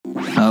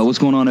What's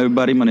going on,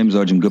 everybody? My name is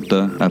Arjun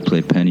Gupta. I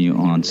play Penny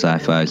on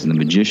Sci-Fi's and the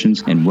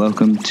Magicians, and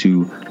welcome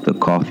to the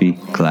Coffee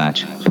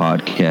Klatch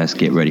Podcast.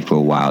 Get ready for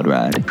a wild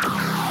ride. The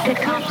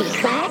Coffee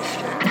Klatch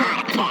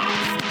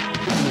Podcast.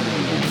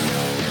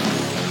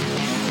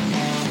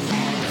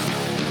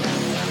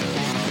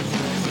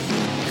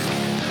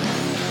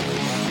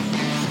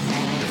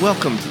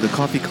 Welcome to the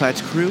Coffee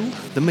Klatch Crew,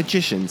 the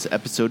Magicians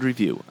episode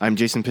review. I'm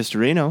Jason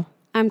Pistorino.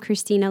 I'm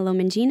Christina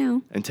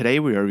Lomangino. And today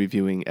we are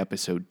reviewing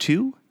episode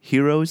 2,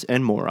 Heroes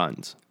and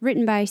Morons.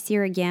 Written by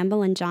Sierra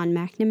Gamble and John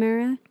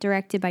McNamara,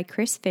 directed by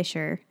Chris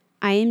Fisher.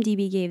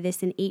 IMDb gave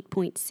this an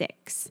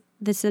 8.6.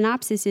 The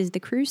synopsis is the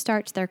crew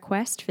starts their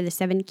quest for the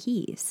 7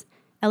 keys.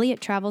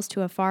 Elliot travels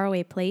to a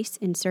faraway place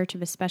in search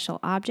of a special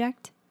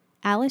object.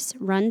 Alice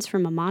runs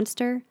from a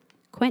monster.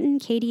 Quentin,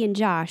 Katie, and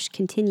Josh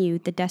continue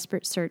the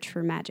desperate search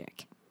for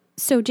magic.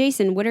 So,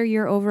 Jason, what are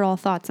your overall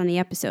thoughts on the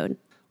episode?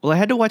 Well, I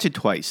had to watch it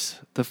twice.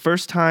 The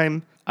first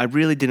time, I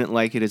really didn't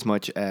like it as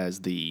much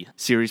as the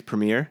series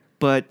premiere,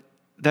 but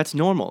that's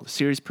normal. The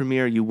series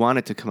premiere, you want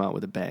it to come out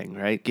with a bang,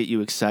 right? Get you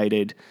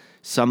excited,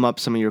 sum up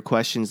some of your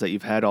questions that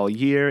you've had all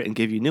year, and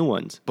give you new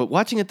ones. But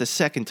watching it the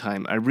second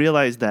time, I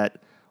realized that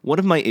one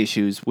of my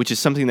issues, which is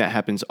something that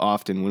happens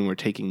often when we're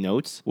taking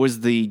notes,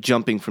 was the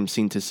jumping from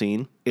scene to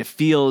scene. It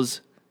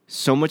feels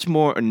so much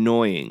more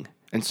annoying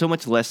and so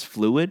much less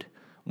fluid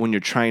when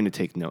you're trying to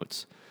take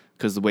notes.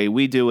 Because the way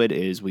we do it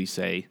is we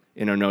say,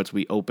 in our notes,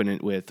 we open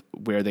it with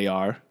where they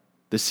are,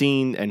 the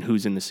scene, and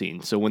who's in the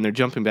scene. So when they're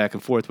jumping back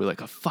and forth, we're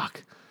like, oh,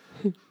 fuck.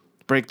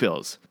 Break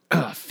bills.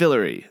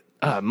 Fillery.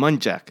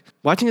 Munjack.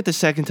 Watching it the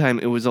second time,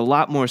 it was a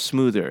lot more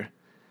smoother,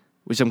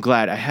 which I'm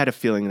glad. I had a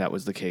feeling that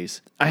was the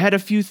case. I had a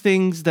few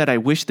things that I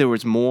wish there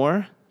was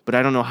more, but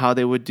I don't know how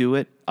they would do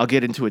it. I'll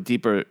get into it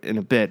deeper in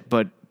a bit,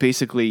 but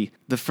basically,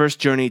 the first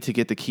journey to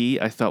get the key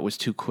I thought was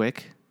too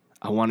quick.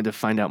 I wanted to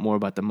find out more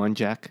about the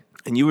Munjack.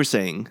 And you were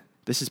saying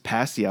this is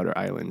past the Outer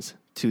Islands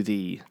to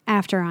the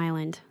After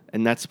Island.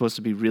 And that's supposed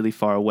to be really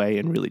far away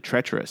and really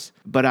treacherous.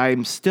 But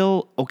I'm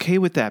still okay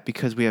with that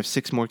because we have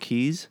 6 more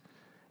keys.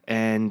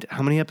 And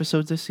how many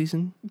episodes this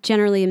season?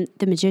 Generally,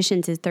 The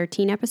Magicians is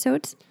 13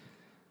 episodes.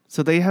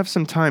 So they have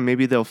some time.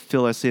 Maybe they'll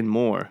fill us in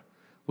more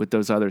with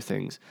those other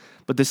things.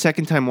 But the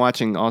second time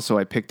watching, also,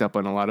 I picked up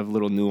on a lot of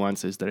little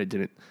nuances that I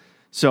didn't.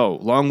 So,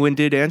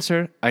 long-winded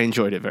answer, I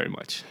enjoyed it very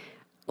much.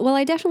 Well,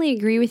 I definitely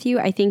agree with you.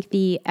 I think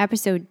the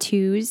episode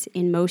 2s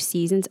in most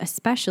seasons,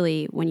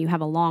 especially when you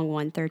have a long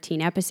one,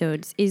 13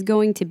 episodes, is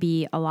going to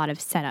be a lot of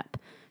setup.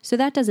 So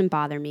that doesn't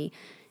bother me.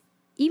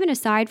 Even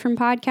aside from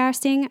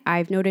podcasting,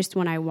 I've noticed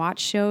when I watch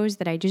shows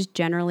that I just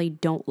generally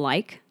don't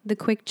like the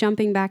quick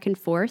jumping back and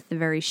forth, the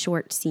very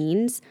short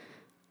scenes.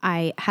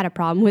 I had a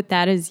problem with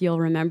that, as you'll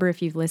remember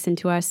if you've listened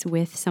to us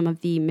with some of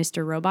the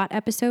Mr. Robot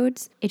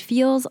episodes. It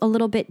feels a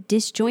little bit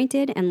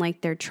disjointed and like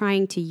they're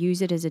trying to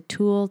use it as a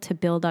tool to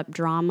build up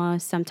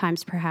drama,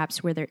 sometimes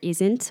perhaps where there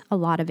isn't a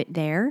lot of it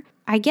there.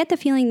 I get the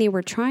feeling they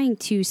were trying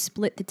to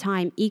split the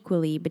time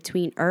equally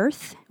between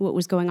Earth, what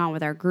was going on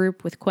with our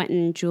group with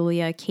Quentin,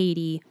 Julia,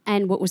 Katie,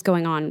 and what was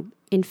going on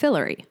in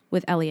Fillery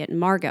with Elliot and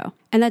Margot.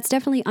 And that's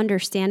definitely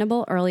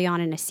understandable early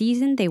on in a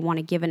season. They want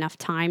to give enough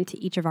time to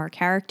each of our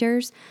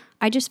characters.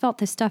 I just felt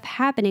the stuff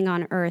happening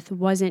on Earth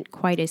wasn't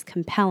quite as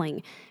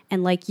compelling.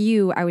 And like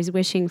you, I was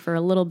wishing for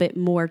a little bit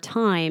more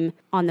time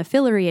on the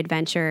Fillery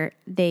adventure.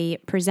 They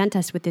present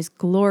us with this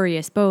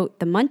glorious boat,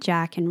 the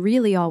Muntjac, and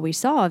really all we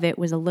saw of it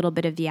was a little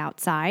bit of the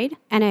outside.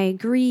 And I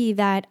agree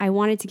that I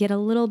wanted to get a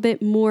little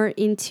bit more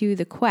into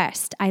the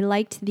quest. I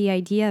liked the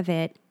idea of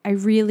it. I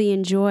really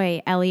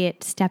enjoy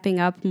Elliot stepping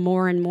up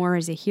more and more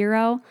as a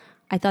hero.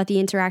 I thought the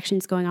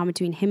interactions going on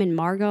between him and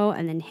Margot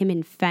and then him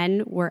and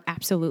Fen were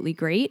absolutely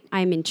great.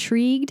 I'm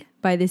intrigued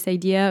by this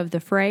idea of the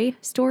Frey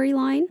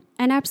storyline.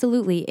 And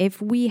absolutely,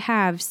 if we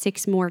have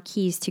 6 more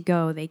keys to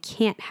go, they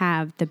can't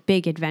have the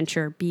big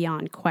adventure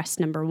beyond quest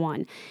number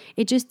 1.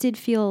 It just did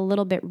feel a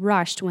little bit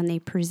rushed when they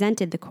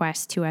presented the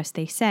quest to us.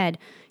 They said,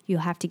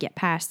 you'll have to get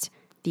past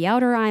the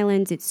Outer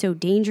Islands, it's so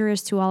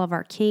dangerous to all of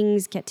our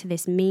kings, get to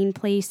this main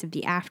place of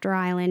the After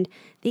Island.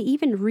 They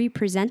even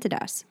represented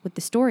us with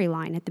the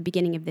storyline at the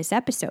beginning of this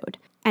episode.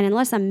 And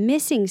unless I'm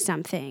missing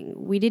something,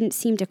 we didn't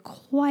seem to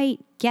quite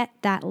get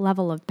that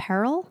level of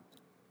peril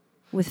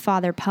with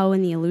Father Poe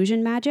and the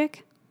illusion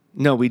magic.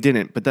 No, we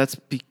didn't, but that's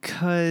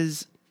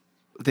because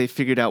they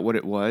figured out what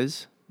it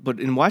was. But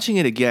in watching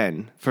it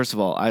again, first of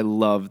all, I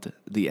loved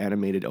the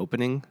animated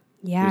opening.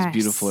 Yes. It was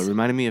beautiful. It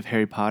reminded me of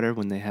Harry Potter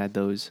when they had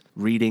those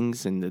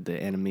readings and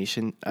the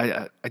animation.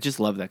 I just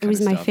love that kind of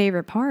stuff. It was my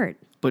favorite part.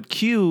 But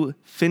Q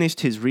finished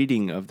his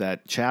reading of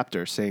that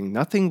chapter saying,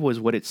 nothing was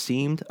what it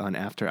seemed on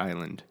After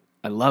Island.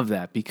 I love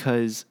that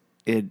because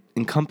it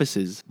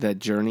encompasses that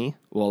journey,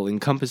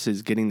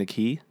 encompasses getting the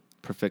key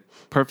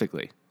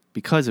perfectly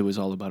because it was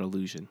all about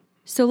illusion.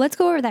 So let's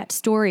go over that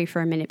story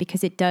for a minute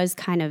because it does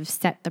kind of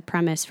set the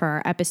premise for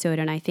our episode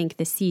and I think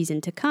the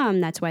season to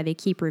come, that's why they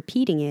keep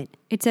repeating it.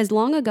 It says,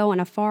 long ago in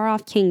a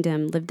far-off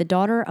kingdom lived the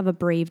daughter of a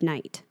brave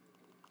knight.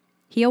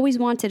 He always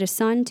wanted a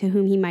son to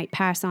whom he might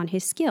pass on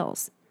his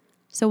skills.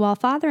 So while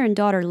father and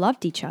daughter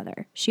loved each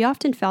other, she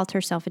often felt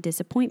herself a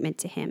disappointment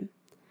to him.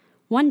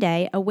 One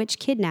day, a witch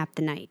kidnapped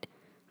the knight.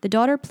 The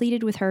daughter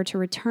pleaded with her to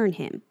return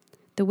him.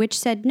 The witch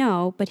said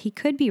no, but he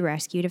could be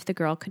rescued if the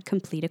girl could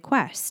complete a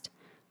quest.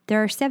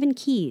 "There are 7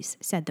 keys,"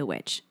 said the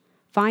witch.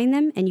 "Find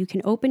them and you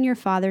can open your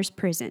father's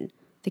prison,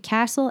 the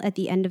castle at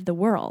the end of the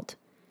world."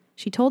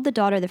 She told the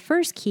daughter the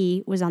first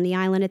key was on the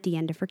island at the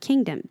end of her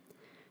kingdom.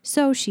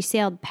 So she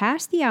sailed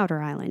past the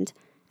outer island,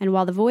 and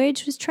while the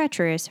voyage was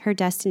treacherous, her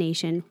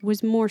destination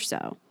was more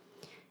so.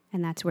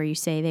 And that's where you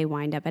say they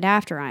wind up at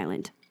After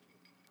Island.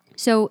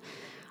 So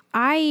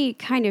I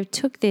kind of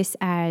took this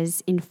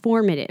as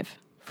informative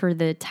for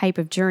the type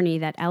of journey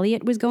that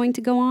Elliot was going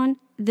to go on.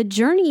 The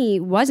journey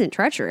wasn't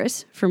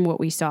treacherous from what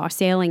we saw,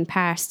 sailing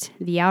past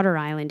the outer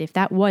island, if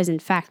that was in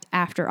fact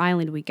After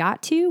Island we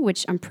got to,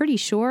 which I'm pretty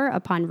sure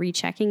upon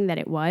rechecking that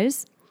it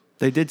was.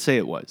 They did say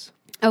it was.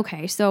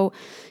 Okay, so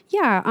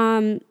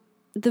yeah,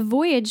 the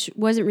voyage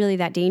wasn't really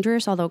that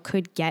dangerous, although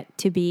could get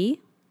to be,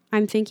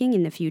 I'm thinking,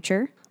 in the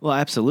future. Well,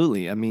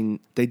 absolutely. I mean,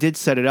 they did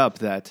set it up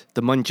that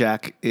the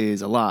Muntjac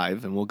is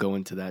alive, and we'll go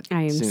into that soon.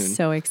 I am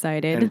so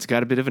excited. And it's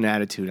got a bit of an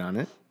attitude on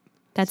it.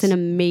 That's an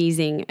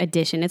amazing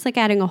addition. It's like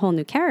adding a whole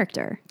new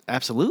character.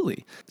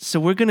 Absolutely. So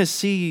we're going to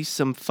see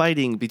some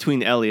fighting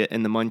between Elliot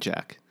and the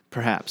Muntjac,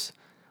 perhaps.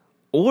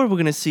 Or we're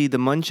going to see the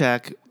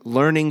Muntjac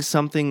learning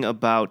something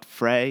about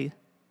Frey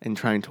and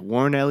trying to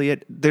warn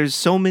Elliot. There's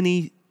so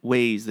many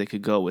ways they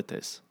could go with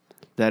this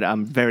that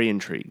I'm very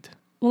intrigued.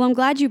 Well, I'm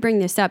glad you bring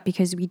this up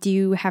because we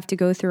do have to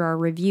go through our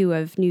review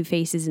of New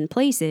Faces and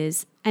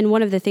Places. And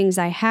one of the things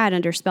I had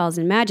under Spells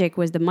and Magic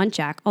was the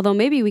Muntjac, although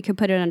maybe we could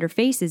put it under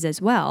Faces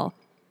as well.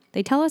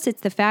 They tell us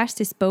it's the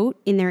fastest boat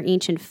in their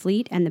ancient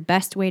fleet and the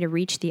best way to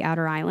reach the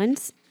outer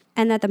islands,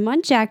 and that the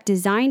Muntjac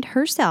designed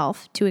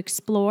herself to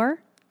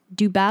explore,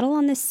 do battle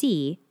on the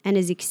sea, and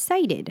is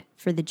excited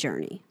for the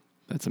journey.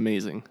 That's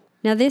amazing.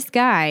 Now, this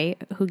guy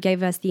who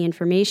gave us the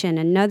information,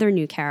 another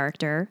new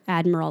character,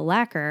 Admiral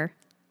Lacker,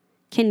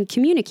 can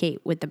communicate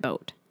with the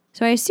boat.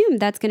 So I assume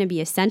that's going to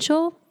be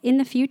essential in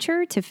the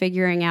future to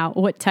figuring out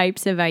what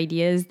types of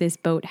ideas this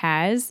boat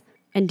has.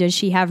 And does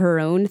she have her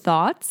own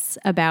thoughts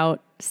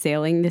about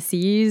sailing the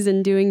seas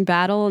and doing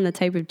battle and the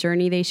type of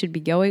journey they should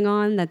be going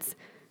on? That's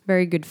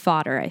very good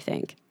fodder, I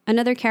think.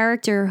 Another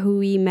character who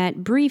we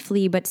met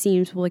briefly but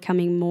seems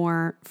becoming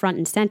more front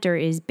and center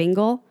is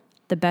Bingle,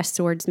 the best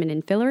swordsman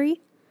in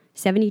Fillory.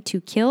 72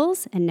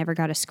 kills and never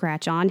got a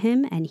scratch on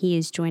him, and he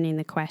is joining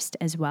the quest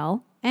as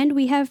well. And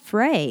we have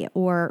Frey,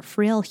 or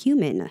Frail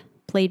Human,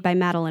 played by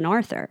Madeline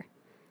Arthur.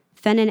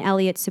 Fen and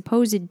Elliot's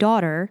supposed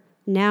daughter,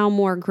 now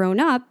more grown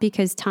up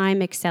because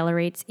time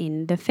accelerates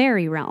in the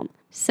fairy realm.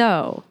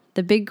 So,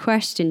 the big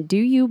question, do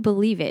you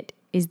believe it?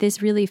 Is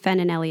this really Fen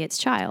and Elliot's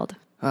child?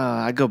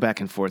 I go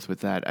back and forth with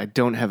that. I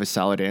don't have a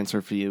solid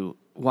answer for you.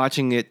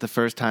 Watching it the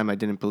first time, I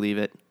didn't believe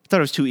it. I thought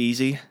it was too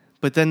easy.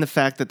 But then the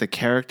fact that the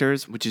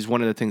characters, which is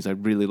one of the things I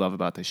really love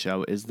about the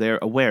show, is they're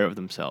aware of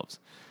themselves.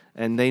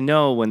 And they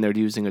know when they're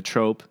using a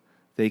trope,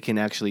 they can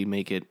actually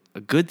make it a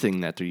good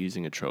thing that they're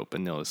using a trope.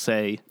 And they'll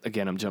say,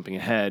 again, I'm jumping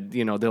ahead,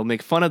 they'll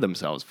make fun of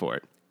themselves for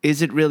it.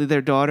 Is it really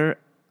their daughter?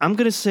 I'm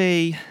going to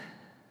say,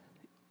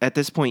 at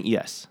this point,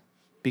 yes.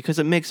 Because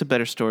it makes a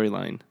better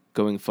storyline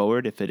going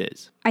forward if it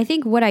is. I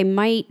think what I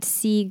might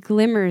see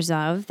glimmers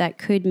of that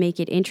could make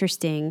it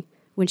interesting,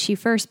 when she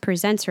first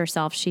presents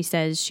herself, she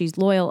says she's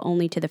loyal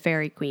only to the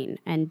Fairy Queen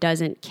and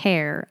doesn't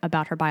care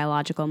about her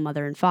biological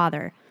mother and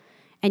father.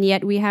 And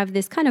yet we have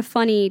this kind of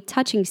funny,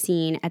 touching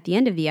scene at the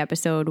end of the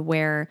episode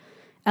where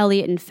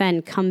Elliot and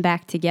Fen come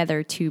back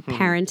together to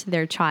parent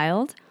their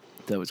child.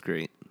 That was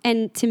great.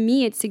 And to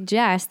me, it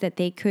suggests that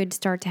they could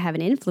start to have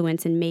an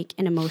influence and make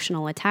an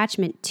emotional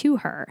attachment to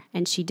her.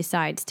 And she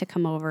decides to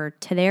come over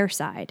to their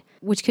side,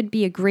 which could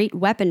be a great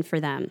weapon for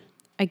them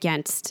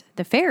against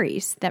the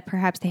fairies that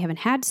perhaps they haven't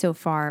had so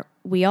far.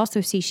 We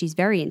also see she's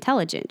very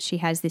intelligent. She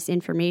has this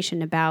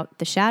information about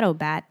the shadow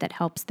bat that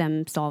helps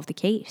them solve the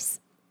case.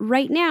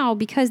 Right now,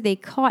 because they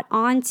caught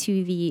on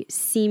to the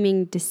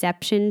seeming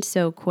deception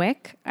so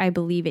quick, I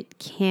believe it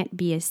can't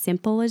be as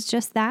simple as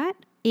just that.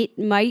 It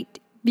might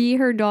be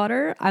her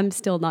daughter. I'm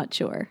still not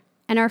sure.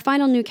 And our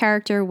final new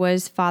character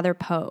was Father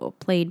Poe,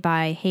 played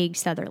by Haig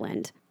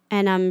Sutherland.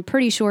 And I'm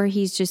pretty sure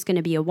he's just going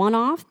to be a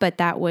one-off, but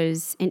that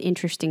was an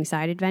interesting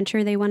side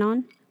adventure they went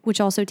on.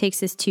 Which also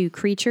takes us to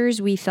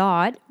creatures. We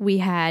thought we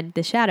had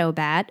the Shadow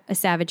Bat, a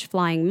savage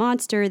flying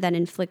monster that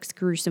inflicts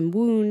gruesome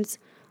wounds,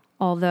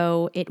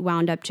 although it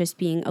wound up just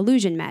being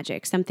illusion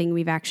magic, something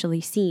we've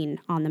actually seen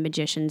on the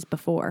Magicians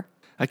before.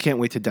 I can't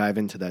wait to dive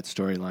into that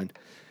storyline.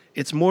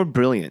 It's more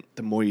brilliant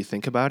the more you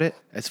think about it,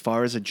 as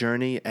far as a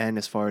journey and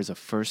as far as a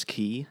first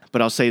key,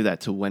 but I'll save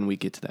that till when we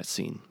get to that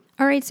scene.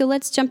 All right, so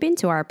let's jump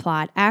into our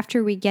plot.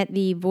 After we get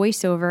the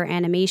voiceover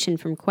animation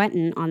from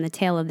Quentin on the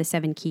Tale of the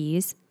Seven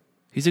Keys.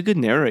 He's a good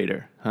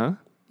narrator, huh?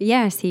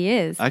 Yes, he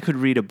is. I could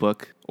read a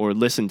book or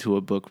listen to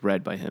a book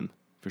read by him,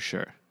 for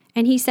sure.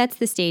 And he sets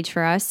the stage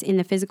for us in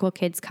the Physical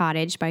Kids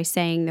Cottage by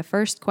saying the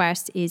first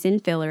quest is in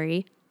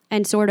Fillory,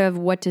 and sort of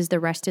what does the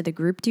rest of the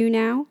group do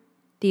now?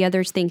 The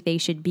others think they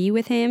should be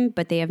with him,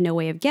 but they have no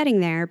way of getting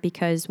there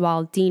because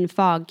while Dean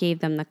Fogg gave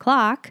them the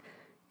clock,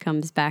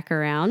 comes back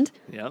around,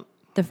 Yep.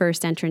 the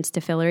first entrance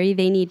to Fillory,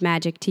 they need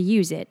magic to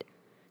use it.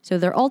 So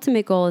their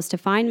ultimate goal is to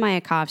find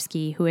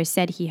Mayakovsky, who has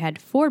said he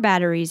had 4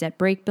 batteries at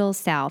Breakbill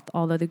South,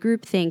 although the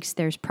group thinks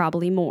there's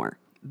probably more.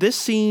 This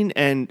scene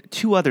and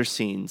 2 other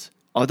scenes,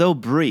 although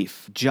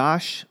brief,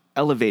 Josh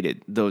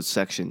elevated those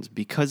sections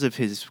because of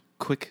his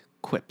quick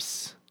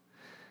quips.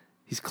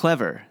 He's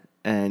clever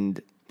and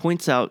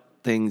points out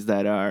things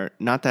that are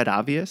not that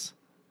obvious,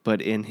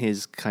 but in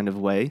his kind of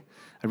way.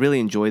 I really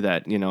enjoy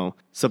that,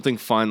 something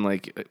fun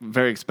like a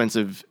very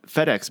expensive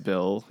FedEx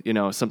bill,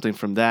 something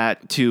from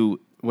that to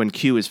when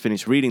Q is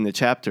finished reading the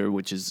chapter,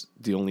 which is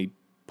the only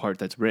part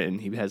that's written,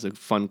 he has a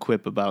fun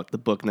quip about the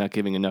book not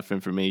giving enough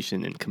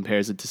information and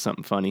compares it to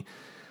something funny.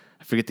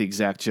 I forget the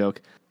exact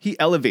joke. He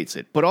elevates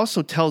it, but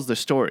also tells the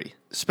story,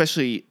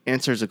 especially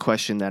answers a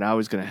question that I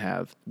was going to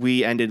have.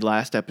 We ended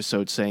last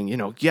episode saying,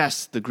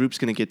 yes, the group's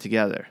going to get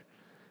together.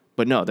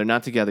 But no, they're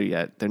not together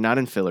yet. They're not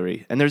in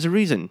Fillory. And there's a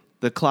reason.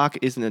 The clock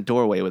isn't a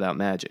doorway without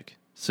magic.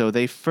 So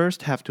they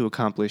first have to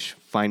accomplish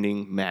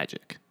finding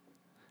magic.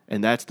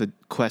 And that's the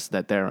quest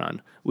that they're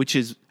on, which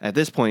is, at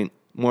this point,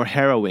 more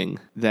harrowing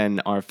than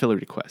our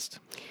Fillory quest.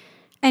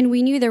 And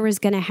we knew there was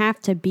going to have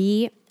to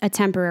be a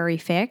temporary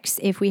fix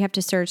if we have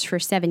to search for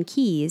 7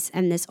 keys,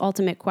 and this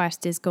ultimate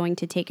quest is going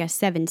to take us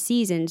 7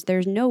 seasons.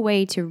 There's no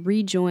way to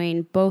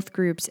rejoin both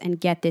groups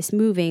and get this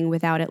moving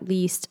without at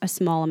least a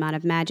small amount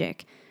of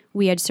magic.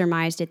 We had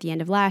surmised at the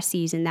end of last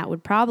season that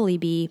would probably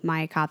be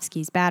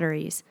Mayakovsky's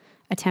batteries,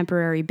 a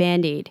temporary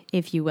Band-Aid,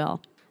 if you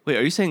will. Wait,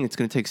 are you saying it's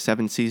going to take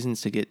 7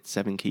 seasons to get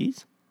 7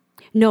 keys?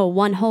 No,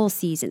 1 whole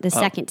season, the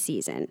second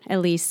season,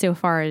 at least so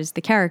far as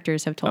the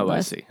characters have told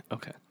us. Oh, I see.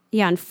 Okay.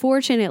 Yeah,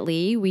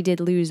 unfortunately, we did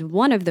lose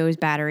one of those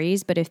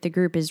batteries, but if the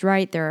group is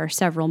right, there are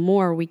several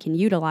more we can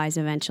utilize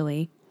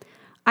eventually.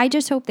 I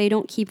just hope they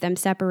don't keep them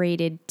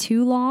separated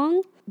too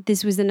long.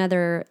 This was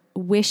another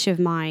wish of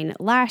mine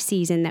last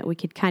season that we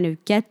could kind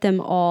of get them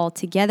all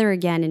together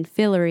again in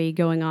Fillory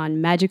going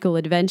on magical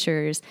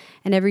adventures.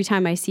 And every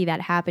time I see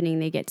that happening,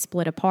 they get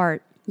split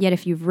apart. Yet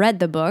if you've read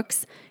the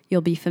books,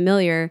 you'll be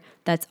familiar.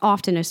 That's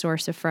often a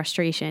source of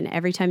frustration.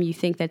 Every time you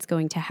think that's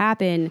going to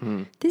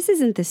happen, this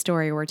isn't the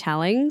story we're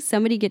telling.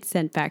 Somebody gets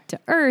sent back to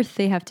Earth.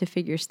 They have to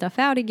figure stuff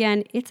out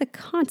again. It's a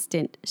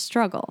constant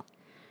struggle.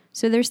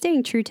 So they're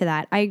staying true to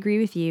that. I agree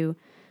with you.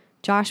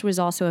 Josh was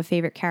also a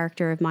favorite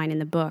character of mine in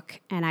the book,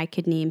 and I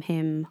could name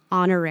him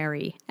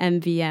honorary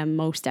MVM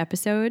most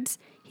episodes.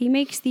 He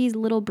makes these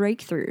little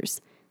breakthroughs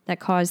that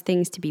cause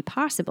things to be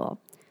possible.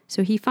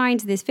 So he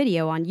finds this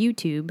video on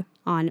YouTube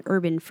on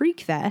Urban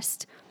Freak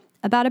Fest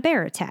about a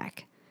bear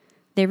attack.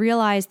 They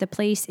realize the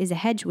place is a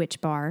hedge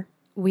witch bar.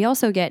 We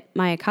also get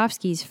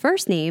Mayakovsky's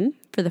first name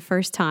for the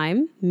first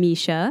time,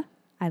 Misha.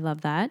 I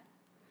love that.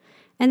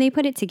 And they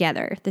put it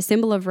together. The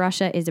symbol of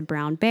Russia is a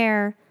brown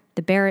bear.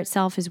 The bear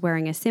itself is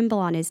wearing a symbol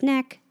on his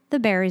neck. The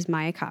bear is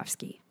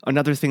Mayakovsky.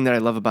 Another thing that I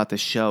love about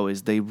this show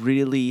is they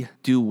really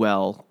do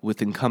well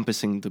with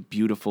encompassing the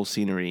beautiful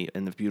scenery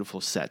and the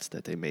beautiful sets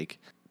that they make.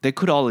 They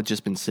could all have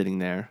just been sitting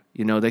there.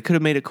 They could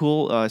have made it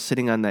cool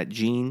sitting on that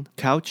jean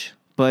couch,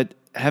 but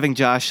having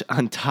Josh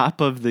on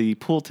top of the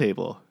pool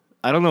table,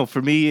 I don't know,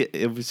 for me,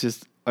 it was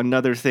just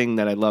another thing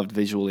that I loved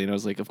visually, and I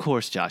was like, of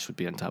course Josh would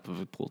be on top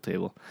of a pool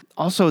table.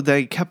 Also,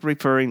 they kept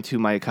referring to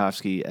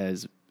Mayakovsky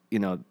as,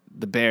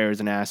 the bear is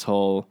an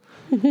asshole,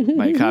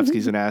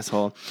 Mayakovsky's an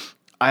asshole.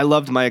 I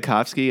loved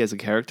Mayakovsky as a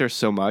character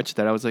so much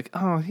that I was like,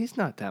 oh, he's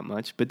not that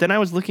much. But then I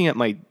was looking at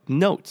my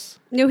notes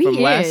from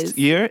last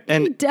year,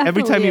 and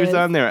every time he was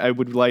on there, I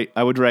would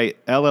write,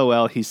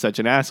 LOL, he's such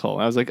an asshole.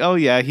 I was like, oh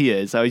yeah, he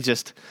is.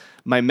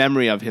 My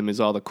memory of him is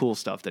all the cool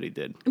stuff that he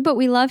did. But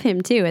we love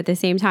him too. At the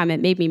same time, it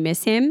made me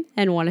miss him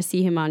and want to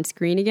see him on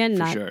screen again,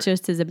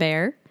 just as a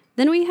bear.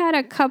 Then we had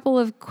a couple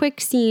of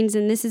quick scenes,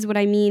 and this is what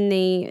I mean.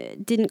 They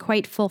didn't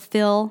quite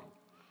fulfill,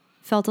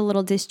 felt a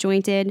little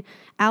disjointed.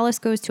 Alice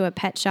goes to a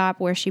pet shop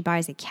where she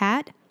buys a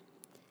cat.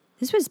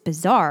 This was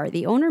bizarre.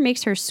 The owner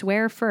makes her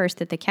swear first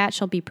that the cat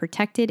shall be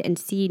protected and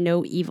see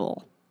no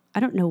evil. I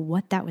don't know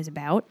what that was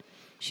about.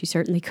 She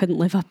certainly couldn't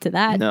live up to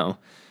that. No.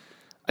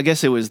 I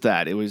guess it was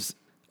that. It was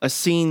a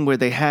scene where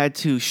they had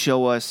to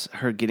show us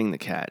her getting the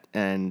cat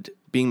and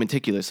being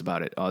meticulous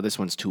about it. Oh, this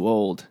one's too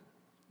old.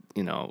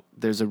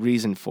 There's a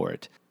reason for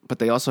it. But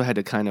they also had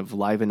to kind of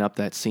liven up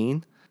that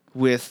scene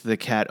with the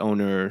cat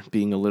owner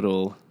being a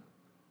little,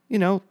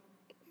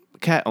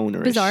 cat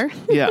owner-ish. Bizarre.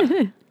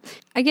 Yeah.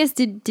 I guess,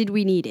 did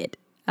we need it?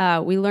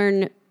 We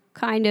learn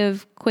kind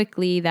of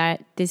quickly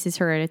that this is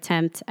her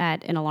attempt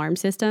at an alarm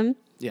system,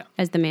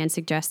 as the man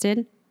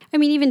suggested. I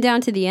mean, even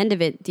down to the end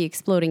of it, the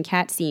exploding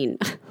cat scene,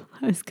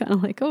 I was kind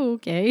of like, oh,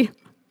 okay.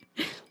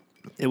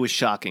 It was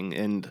shocking,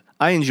 and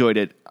I enjoyed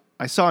it.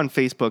 I saw on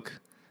Facebook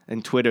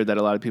and Twitter that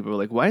a lot of people were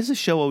like, why is this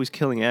show always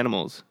killing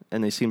animals?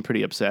 And they seem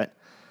pretty upset.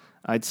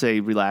 I'd say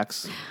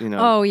relax,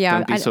 Oh, yeah.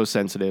 Don't be so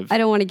sensitive. I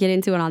don't want to get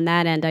into it on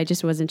that end. I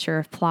just wasn't sure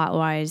if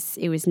plot-wise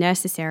it was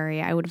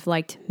necessary. I would have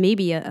liked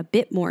maybe a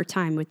bit more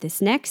time with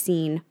this next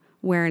scene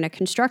where in a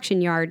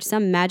construction yard,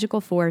 some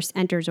magical force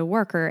enters a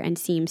worker and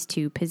seems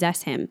to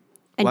possess him.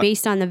 And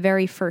based on the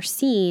very first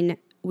scene,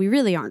 we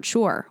really aren't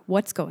sure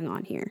what's going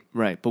on here.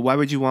 Right. But why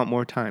would you want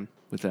more time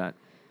with that?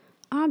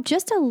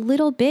 Just a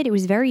little bit. It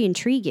was very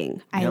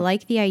intriguing. I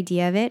like the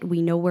idea of it.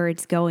 We know where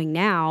it's going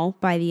now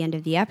by the end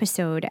of the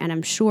episode, and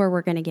I'm sure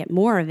we're going to get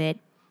more of it.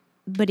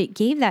 But it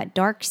gave that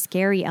dark,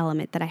 scary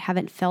element that I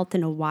haven't felt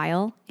in a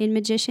while in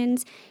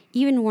Magicians.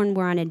 Even when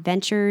we're on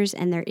adventures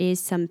and there is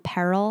some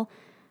peril,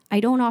 I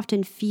don't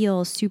often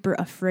feel super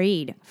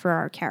afraid for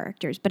our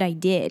characters, but I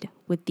did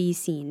with these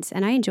scenes,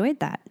 and I enjoyed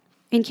that.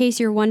 In case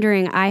you're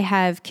wondering, I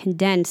have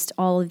condensed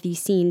all of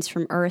these scenes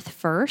from Earth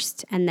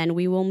first, and then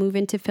we will move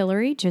into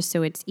Fillory, just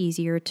so it's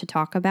easier to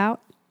talk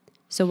about.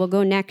 So we'll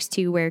go next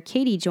to where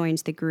Katie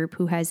joins the group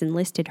who has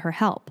enlisted her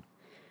help.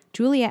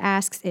 Julia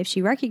asks if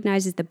she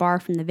recognizes the bar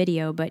from the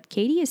video, but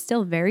Katie is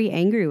still very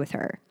angry with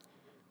her.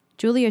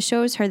 Julia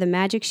shows her the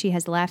magic she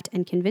has left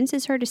and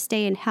convinces her to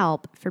stay and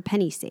help for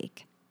Penny's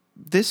sake.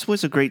 This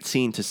was a great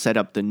scene to set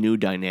up the new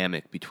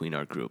dynamic between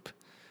our group.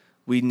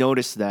 We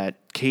noticed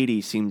that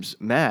Katie seems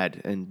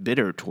mad and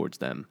bitter towards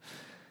them.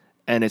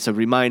 And it's a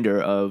reminder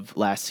of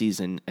last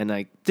season. And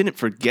I didn't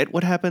forget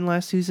what happened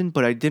last season,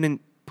 but I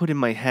didn't put in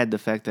my head the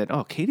fact that,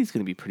 Katie's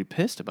going to be pretty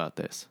pissed about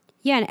this.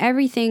 Yeah, and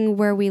everything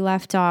where we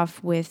left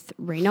off with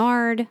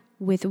Reynard,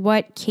 with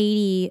what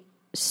Katie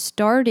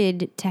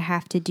started to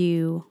have to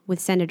do with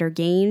Senator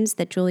Gaines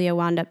that Julia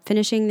wound up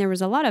finishing, there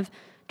was a lot of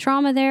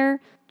trauma there.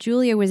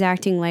 Julia was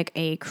acting like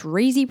a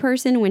crazy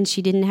person when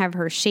she didn't have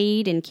her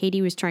shade, and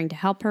Katie was trying to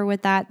help her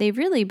with that. They've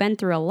really been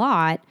through a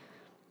lot.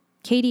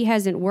 Katie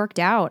hasn't worked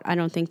out, I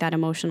don't think, that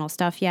emotional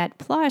stuff yet.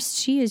 Plus,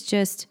 she is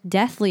just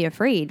deathly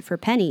afraid for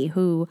Penny,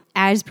 who,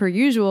 as per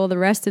usual, the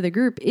rest of the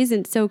group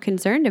isn't so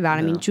concerned about.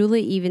 No. I mean,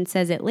 Julia even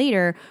says it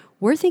later,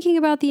 we're thinking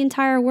about the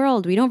entire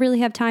world. We don't really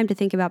have time to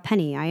think about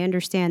Penny. I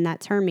understand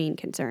that's her main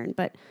concern.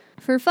 But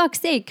for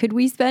fuck's sake, could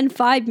we spend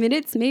 5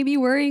 minutes maybe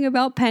worrying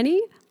about Penny?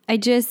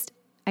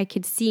 I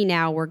could see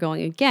now we're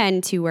going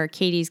again to where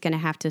Katie's going to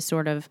have to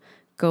sort of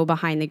go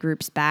behind the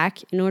group's back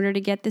in order to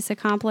get this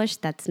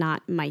accomplished. That's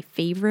not my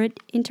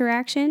favorite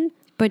interaction,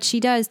 but she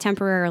does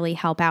temporarily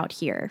help out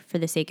here for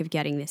the sake of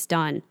getting this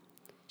done.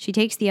 She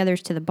takes the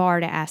others to the bar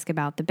to ask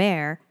about the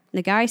bear.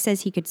 The guy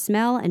says he could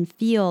smell and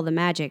feel the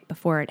magic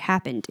before it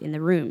happened in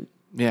the room.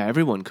 Yeah,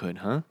 everyone could,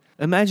 huh?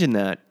 Imagine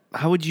that.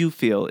 How would you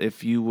feel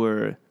if you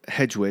were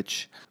Hedge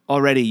Witch?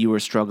 Already you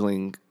were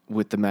struggling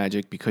with the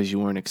magic because you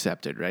weren't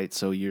accepted, right?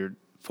 So you're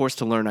forced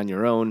to learn on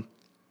your own.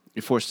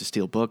 You're forced to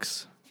steal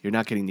books. You're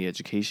not getting the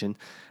education.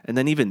 And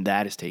then even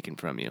that is taken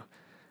from you.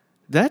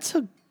 That's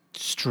a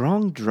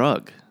strong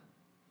drug,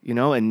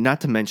 and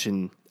not to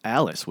mention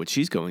Alice, what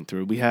she's going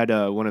through. We had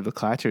one of the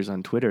Clatchers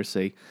on Twitter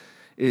say,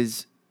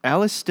 is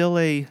Alice still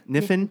a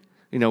Niffin?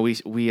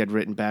 We had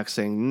written back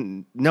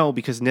saying, no,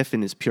 because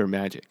Niffin is pure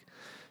magic.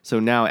 So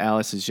now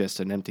Alice is just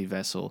an empty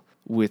vessel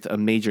with a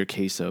major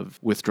case of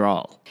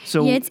withdrawal.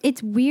 So yeah,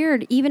 it's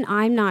weird. Even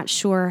I'm not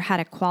sure how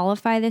to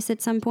qualify this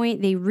at some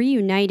point. They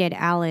reunited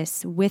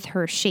Alice with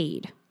her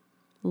shade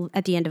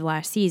at the end of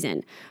last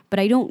season, but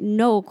I don't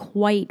know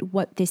quite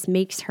what this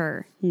makes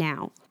her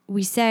now.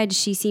 We said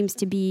she seems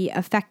to be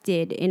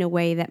affected in a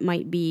way that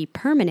might be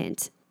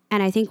permanent,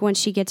 and I think once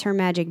she gets her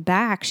magic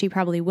back, she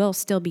probably will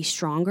still be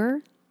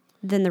stronger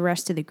than the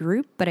rest of the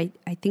group, but I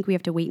think we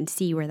have to wait and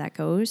see where that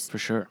goes. For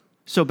sure.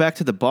 So back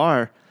to the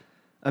bar,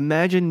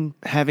 imagine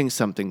having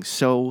something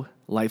so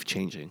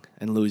life-changing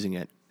and losing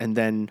it, and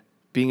then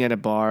being at a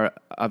bar,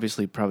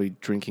 obviously probably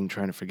drinking,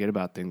 trying to forget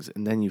about things,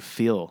 and then you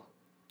feel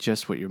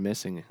just what you're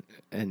missing,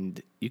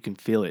 and you can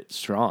feel it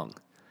strong.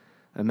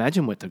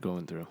 Imagine what they're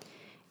going through.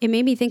 It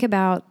made me think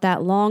about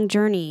that long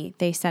journey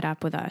they set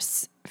up with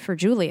us for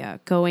Julia,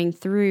 going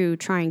through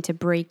trying to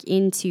break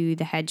into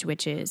the Hedge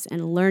Witches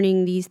and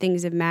learning these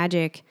things of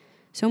magic.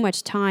 So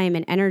much time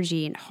and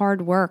energy and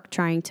hard work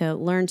trying to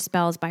learn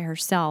spells by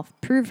herself,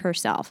 prove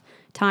herself.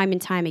 Time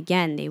and time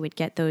again, they would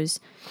get those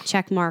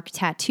checkmark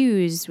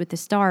tattoos with the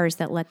stars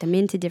that let them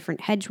into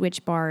different Hedge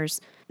Witch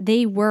bars.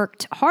 They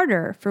worked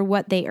harder for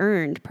what they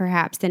earned,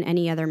 perhaps, than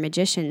any other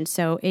magician,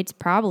 so it's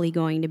probably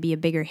going to be a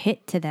bigger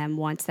hit to them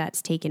once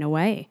that's taken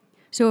away.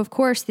 So, of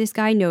course, this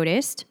guy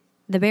noticed.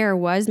 The bear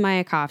was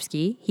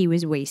Mayakovsky. He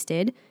was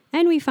wasted.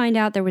 And we find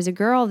out there was a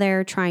girl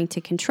there trying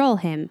to control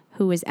him,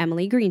 who was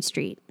Emily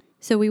Greenstreet.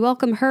 So we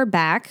welcome her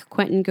back.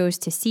 Quentin goes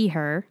to see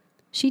her.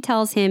 She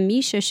tells him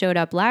Misha showed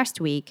up last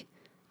week,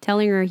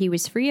 telling her he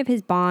was free of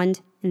his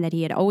bond and that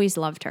he had always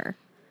loved her.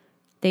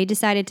 They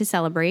decided to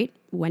celebrate,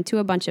 went to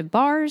a bunch of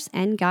bars,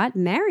 and got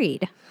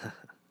married.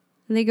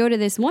 They go to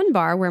this one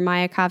bar where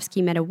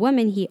Mayakovsky met a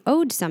woman he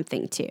owed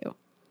something to,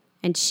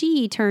 and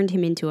she turned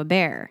him into a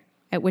bear,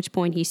 at which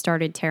point he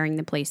started tearing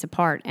the place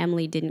apart.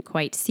 Emily didn't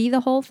quite see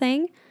the whole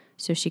thing,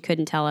 so she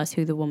couldn't tell us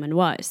who the woman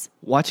was.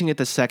 Watching it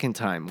the second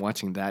time,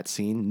 watching that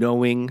scene,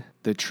 knowing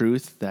the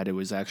truth that it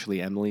was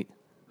actually Emily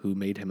who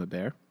made him a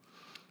bear,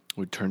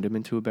 or turned him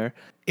into a bear,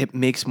 it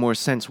makes more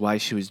sense why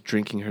she was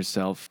drinking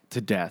herself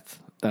to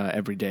death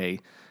every day.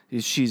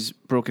 She's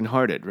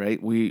brokenhearted,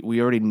 right? We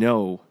already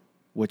know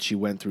what she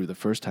went through the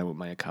first time with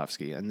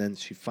Mayakovsky. And then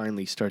she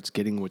finally starts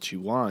getting what she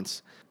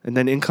wants. And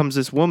then in comes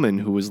this woman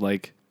who was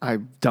like,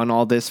 I've done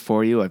all this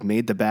for you. I've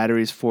made the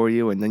batteries for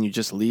you. And then you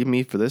just leave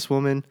me for this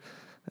woman.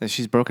 And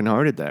she's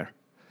brokenhearted there.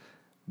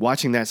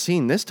 Watching that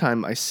scene this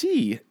time, I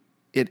see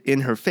it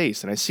in her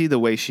face. And I see the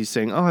way she's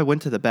saying, oh, I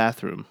went to the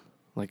bathroom.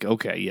 Like,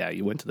 okay, yeah,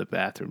 you went to the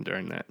bathroom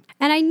during that.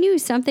 And I knew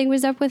something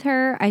was up with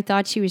her. I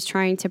thought she was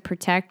trying to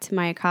protect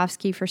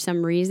Mayakovsky for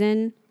some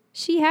reason.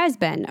 She has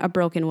been a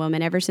broken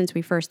woman ever since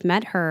we first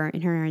met her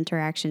in her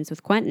interactions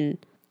with Quentin.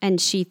 And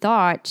she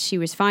thought she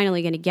was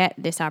finally going to get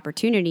this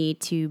opportunity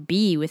to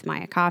be with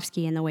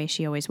Mayakovsky in the way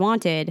she always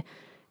wanted.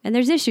 And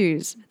there's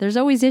issues. There's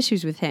always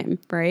issues with him,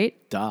 right?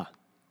 Duh.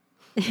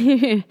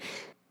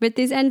 But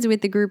this ends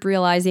with the group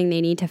realizing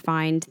they need to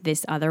find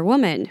this other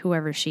woman,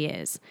 whoever she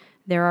is.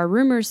 There are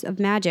rumors of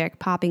magic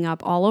popping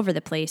up all over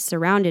the place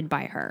surrounded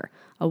by her.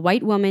 A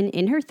white woman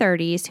in her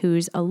 30s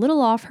who's a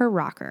little off her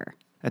rocker.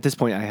 At this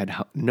point, I had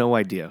no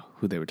idea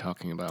who they were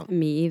talking about.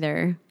 Me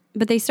either.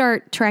 But they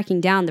start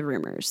tracking down the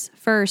rumors.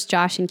 First,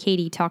 Josh and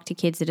Katie talk to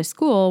kids at a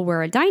school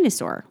where a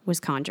dinosaur was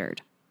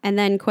conjured. And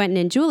then Quentin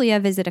and Julia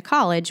visit a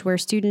college where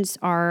students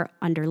are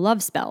under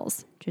love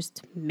spells,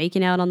 just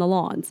making out on the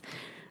lawns.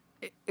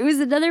 It was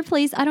another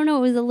place, I don't know,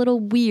 it was a little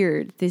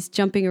weird, this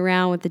jumping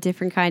around with the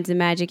different kinds of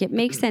magic. It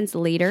makes sense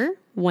later,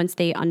 once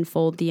they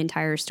unfold the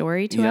entire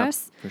story to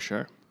us. For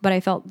sure. But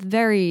I felt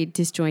very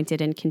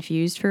disjointed and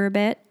confused for a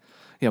bit.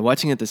 Yeah,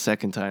 watching it the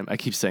second time, I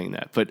keep saying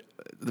that, but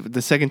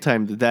the second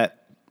time,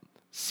 that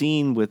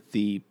scene with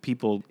the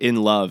people in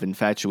love,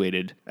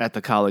 infatuated at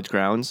the college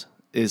grounds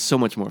is so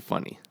much more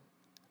funny.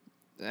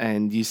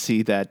 And you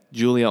see that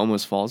Julia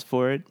almost falls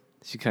for it.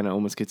 She kind of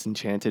almost gets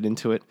enchanted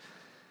into it.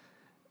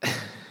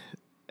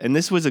 And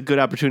this was a good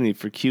opportunity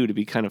for Q to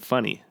be kind of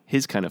funny.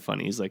 His kind of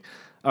funny. He's like,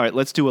 all right,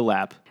 let's do a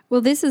lap.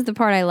 Well, this is the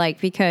part I like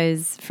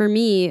because for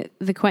me,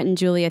 the Quentin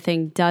Julia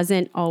thing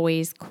doesn't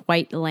always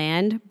quite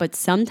land, but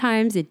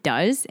sometimes it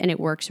does, and it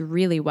works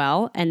really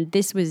well. And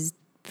this was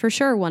for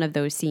sure one of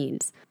those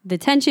scenes. The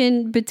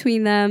tension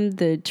between them,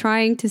 the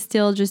trying to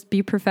still just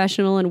be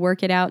professional and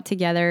work it out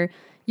together.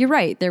 You're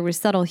right, there was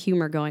subtle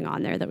humor going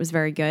on there that was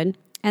very good.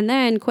 And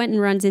then Quentin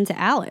runs into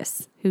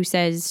Alice, who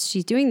says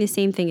she's doing the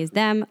same thing as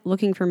them,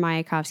 looking for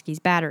Mayakovsky's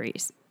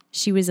batteries.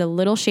 She was a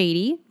little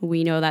shady.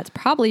 We know that's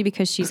probably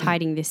because she's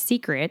hiding this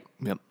secret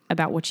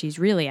about what she's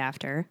really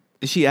after.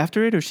 Is she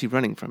after it or is she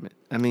running from it?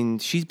 I mean,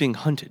 she's being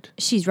hunted.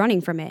 She's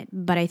running from it,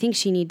 but I think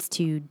she needs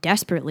to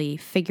desperately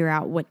figure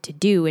out what to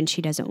do, and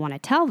she doesn't want to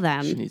tell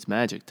them. She needs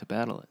magic to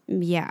battle it.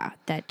 Yeah,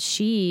 that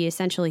she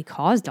essentially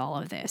caused all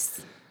of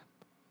this.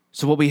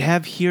 So what we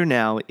have here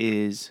now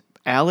is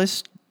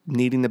Alice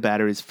needing the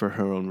batteries for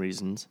her own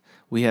reasons.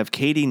 We have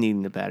Katie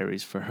needing the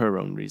batteries for her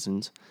own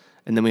reasons.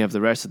 And then we have the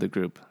rest of the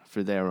group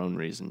for their own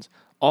reasons.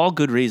 All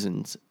good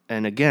reasons.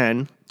 And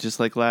again, just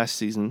like last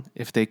season,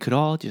 if they could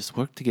all just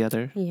work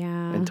together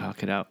and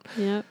talk it out.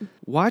 Yep.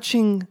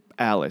 Watching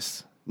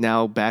Alice,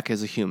 now back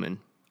as a human,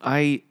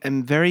 I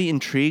am very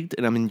intrigued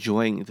and I'm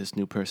enjoying this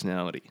new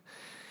personality.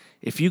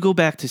 If you go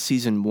back to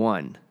season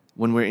 1,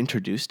 when we're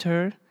introduced to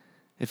her,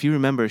 if you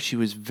remember, she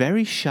was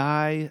very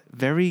shy,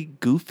 very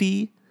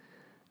goofy.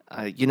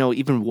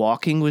 Even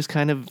walking was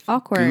kind of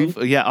awkward.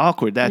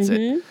 Awkward. That's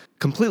it.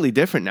 Completely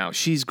different now.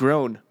 She's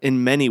grown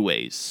in many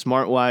ways.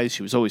 Smart-wise,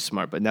 she was always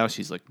smart, but now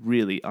she's like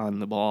really on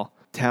the ball.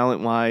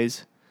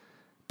 Talent-wise,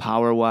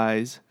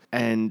 power-wise,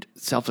 and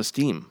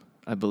self-esteem,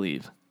 I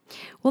believe.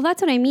 Well,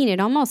 that's what I mean. It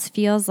almost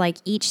feels like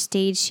each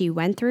stage she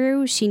went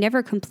through, she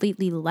never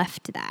completely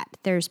left that.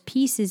 There's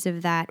pieces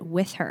of that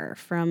with her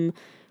from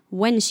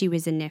when she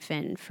was a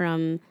Niffin,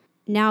 from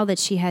now that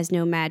she has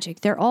no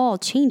magic. They're all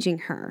changing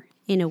her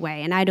in a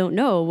way. And I don't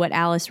know what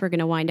Alice we're going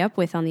to wind up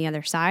with on the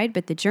other side,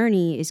 but the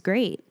journey is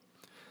great.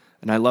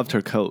 And I loved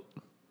her coat.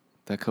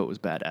 That coat was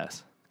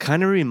badass.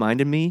 Kind of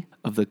reminded me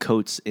of the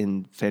coats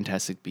in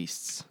Fantastic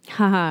Beasts.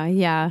 Haha,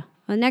 yeah.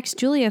 Well, next,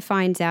 Julia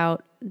finds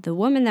out the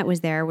woman that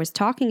was there was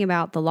talking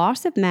about the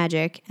loss of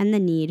magic and the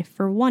need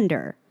for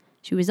wonder.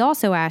 She was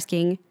also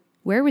asking,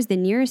 where was the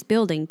nearest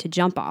building to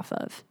jump off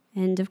of?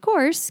 And of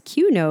course,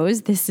 Q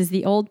knows this is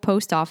the old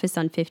post office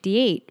on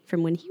 58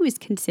 from when he was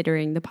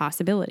considering the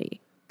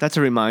possibility. That's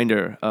a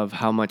reminder of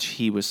how much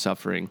he was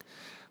suffering.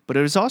 But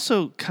it was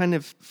also kind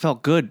of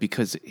felt good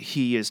because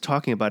he is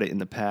talking about it in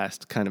the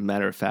past, kind of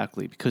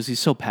matter-of-factly, because he's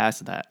so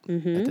past that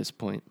at this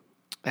point.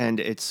 And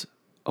it's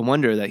a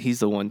wonder that he's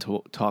the one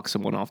to talk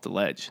someone off the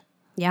ledge.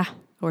 Yeah,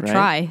 or right?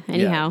 try,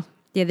 anyhow.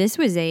 Yeah, this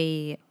was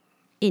a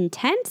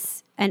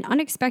intense and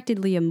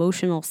unexpectedly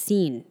emotional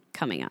scene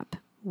coming up,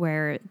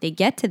 where they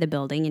get to the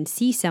building and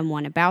see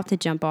someone about to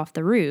jump off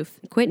the roof.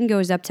 Quentin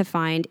goes up to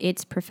find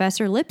it's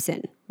Professor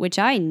Lipson, which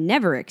I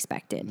never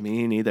expected.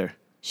 Me neither.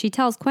 She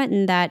tells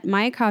Quentin that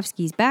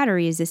Mayakovsky's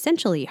battery is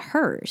essentially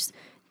hers.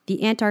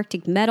 The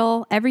Antarctic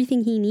metal,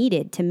 everything he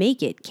needed to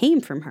make it came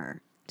from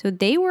her. So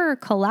they were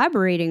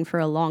collaborating for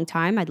a long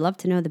time. I'd love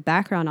to know the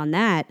background on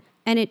that.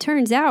 And it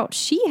turns out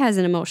she has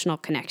an emotional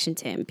connection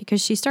to him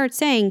because she starts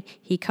saying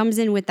he comes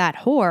in with that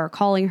whore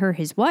calling her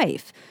his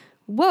wife,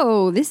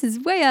 Whoa, this is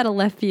way out of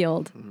left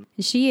field.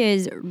 She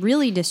is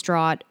really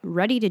distraught,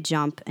 ready to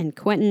jump, and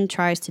Quentin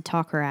tries to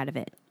talk her out of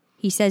it.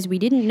 He says we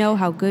didn't know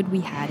how good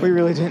we had it. We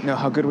really didn't know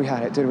how good we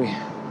had it, did we?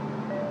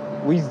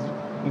 We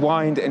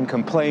whined and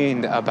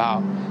complained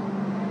about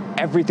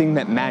everything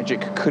that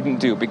magic couldn't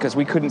do because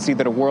we couldn't see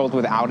that a world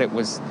without it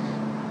was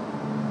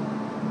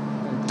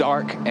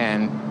dark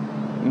and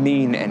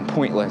mean and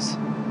pointless.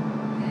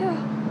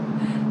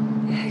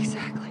 Yeah,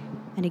 exactly.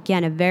 And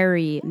again, a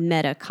very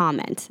meta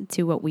comment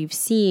to what we've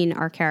seen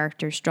our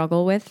characters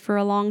struggle with for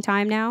a long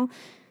time now.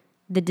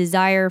 The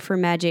desire for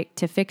magic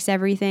to fix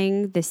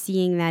everything, the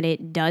seeing that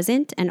it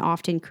doesn't and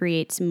often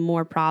creates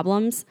more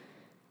problems.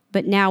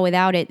 But now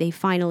without it, they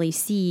finally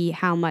see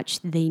how much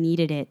they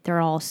needed it.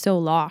 They're all so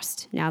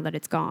lost now that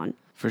it's gone.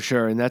 For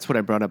sure, and that's what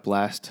I brought up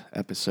last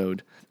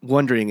episode,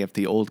 wondering if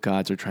the old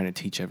gods are trying to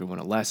teach everyone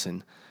a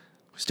lesson.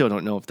 We still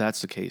don't know if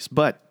that's the case,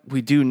 but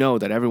we do know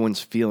that everyone's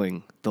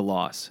feeling the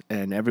loss,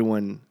 and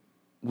everyone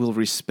will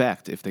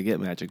respect, if they get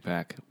magic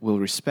back, will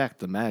respect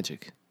the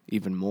magic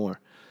even more,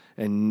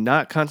 and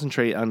not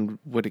concentrate on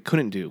what it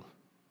couldn't do,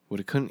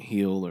 what it couldn't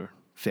heal or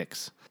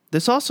fix.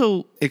 This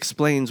also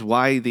explains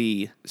why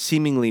the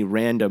seemingly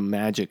random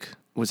magic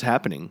was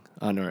happening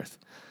on Earth.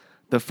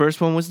 The first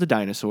one was the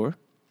dinosaur.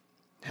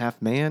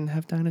 Half man,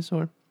 half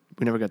dinosaur.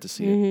 We never got to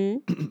see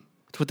it.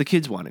 It's what the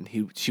kids wanted.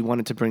 She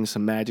wanted to bring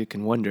some magic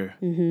and wonder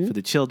for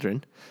the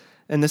children.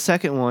 And the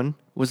second one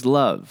was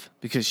love,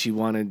 because she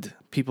wanted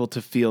people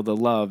to feel the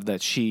love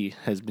that she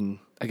has been,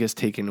 I guess,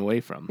 taken away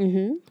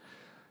from.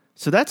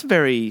 So that's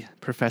very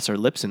Professor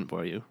Lipson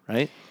for you,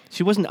 right?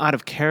 She wasn't out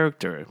of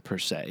character, per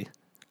se.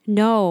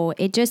 No,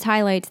 it just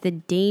highlights the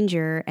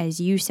danger,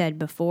 as you said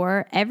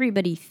before.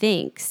 Everybody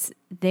thinks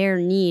their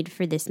need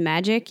for this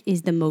magic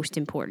is the most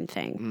important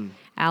thing.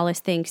 Alice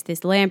thinks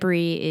this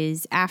lamprey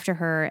is after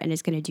her and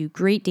is going to do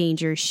great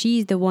danger.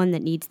 She's the one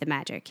that needs the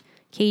magic.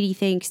 Katie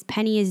thinks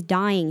Penny is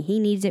dying. He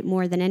needs it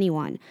more than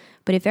anyone.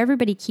 But if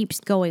everybody keeps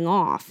going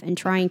off and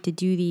trying to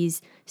do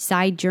these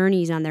side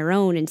journeys on their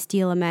own and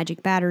steal a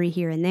magic battery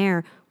here and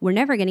there, we're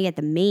never going to get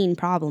the main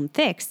problem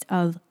fixed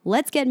of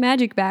let's get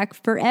magic back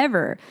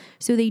forever.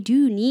 So they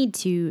do need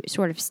to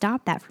sort of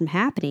stop that from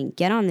happening,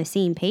 get on the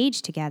same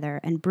page together,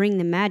 and bring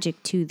the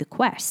magic to the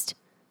quest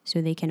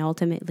so they can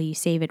ultimately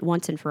save it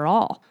once and for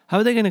all. How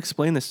are they going to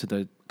explain this to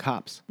the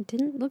cops? It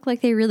didn't look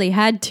like they really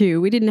had to.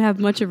 We didn't have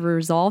much of a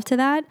resolve to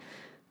that.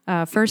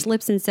 First,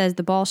 Lipson says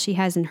the ball she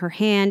has in her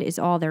hand is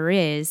all there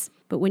is.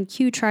 But when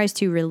Q tries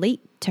to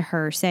relate to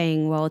her,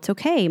 saying, well, it's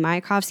okay,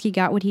 Mayakovsky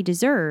got what he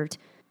deserved,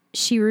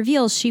 she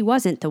reveals she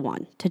wasn't the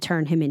one to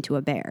turn him into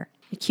a bear.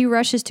 Q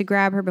rushes to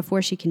grab her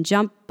before she can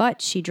jump, but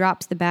she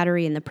drops the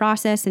battery in the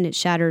process and it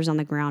shatters on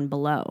the ground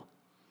below.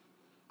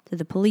 So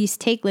the police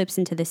take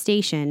Lipson to the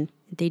station.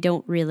 They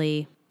don't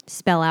really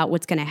spell out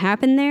what's going to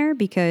happen there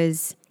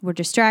because we're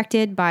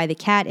distracted by the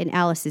cat in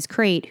Alice's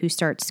crate who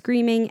starts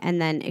screaming and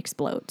then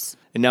explodes.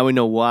 And now we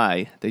know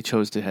why they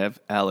chose to have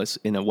Alice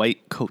in a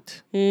white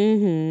coat.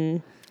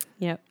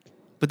 Yep.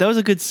 But that was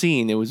a good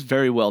scene. It was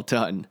very well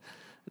done.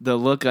 The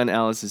look on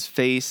Alice's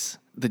face,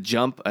 the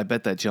jump, I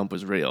bet that jump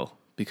was real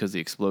because of the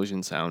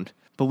explosion sound.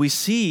 But we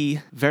see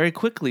very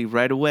quickly,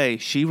 right away,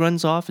 she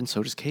runs off and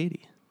so does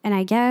Katie. And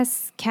I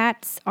guess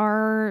cats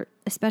are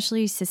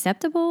especially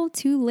susceptible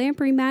to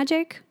lamprey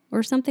magic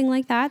or something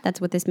like that.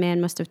 That's what this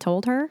man must have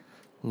told her.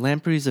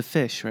 Lamprey's a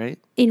fish, right?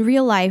 In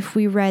real life,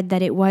 we read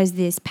that it was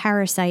this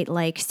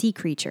parasite-like sea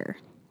creature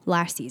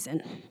last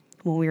season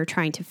when we were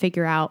trying to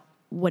figure out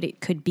what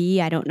it could be.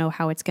 I don't know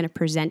how it's going to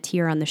present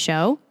here on the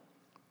show.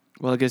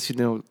 Well, I guess you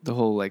know the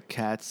whole, like,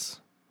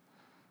 cats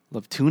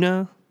love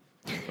tuna?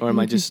 Or am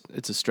I just,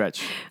 it's a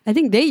stretch? I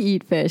think they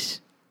eat fish.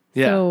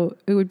 Yeah. So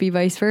it would be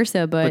vice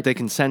versa. But they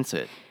can sense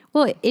it.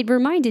 Well, it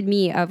reminded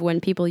me of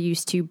when people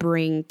used to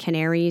bring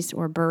canaries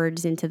or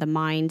birds into the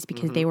mines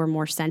because they were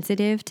more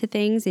sensitive to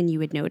things and you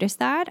would notice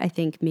that. I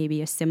think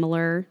maybe a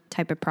similar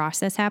type of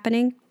process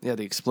happening. Yeah,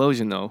 the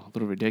explosion, though, a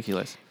little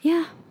ridiculous.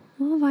 Yeah,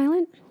 a little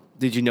violent.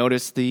 Did you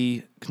notice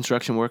the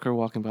construction worker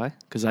walking by?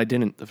 Because I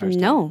didn't the first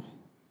time. No.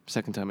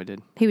 Second time I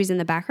did. He was in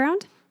the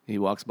background? He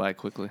walks by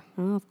quickly.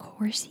 Oh, of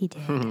course he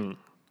did.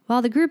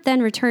 Well, the group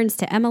then returns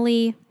to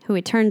Emily, who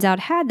it turns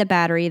out had the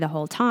battery the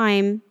whole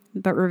time,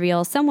 but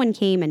reveals someone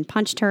came and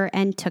punched her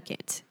and took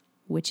it,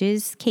 which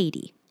is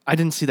Katie. I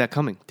didn't see that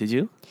coming. Did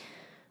you?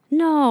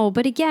 No,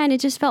 but again, it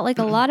just felt like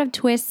a lot of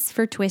twists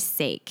for twist's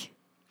sake.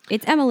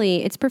 It's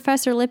Emily, it's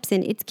Professor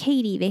Lipson, it's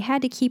Katie. They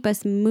had to keep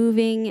us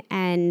moving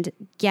and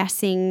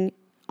guessing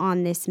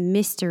on this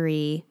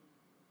mystery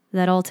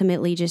that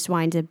ultimately just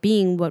winds up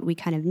being what we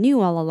kind of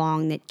knew all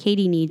along, that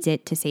Katie needs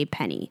it to save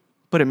Penny.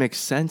 But it makes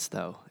sense,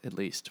 though, at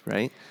least,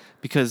 right?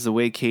 Because the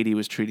way Katie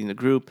was treating the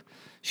group,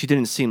 she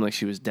didn't seem like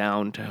she was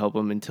down to help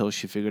them until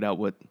she figured out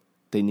what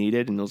they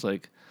needed and was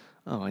like,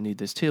 oh, I need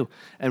this too.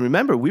 And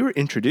remember, we were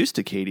introduced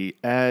to Katie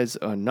as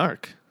a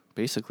narc,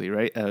 basically,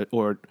 right?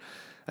 Or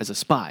as a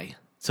spy.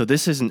 So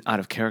this isn't out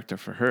of character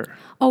for her.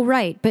 Oh,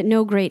 right. But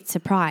no great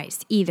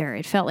surprise either.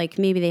 It felt like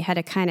maybe they had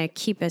to kind of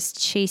keep us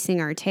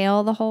chasing our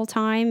tail the whole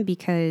time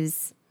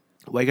because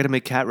Why you got to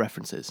make cat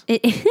references?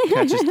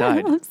 Cat just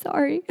died. I'm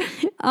sorry.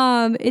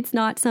 It's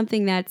not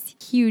something that's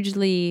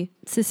hugely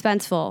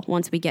suspenseful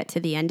once we get to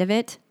the end of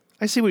it.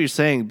 I see what you're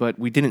saying, but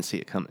we didn't see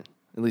it coming.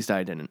 At least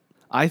I didn't.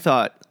 I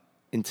thought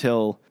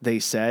until they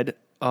said,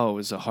 oh, it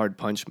was a hard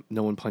punch.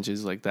 No one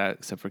punches like that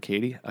except for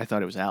Katie. I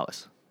thought it was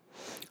Alice.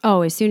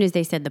 Oh, as soon as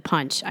they said the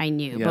punch, I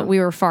knew. Yeah. But we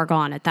were far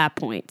gone at that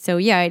point. So,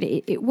 yeah,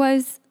 it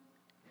was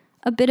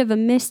a bit of a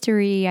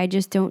mystery. I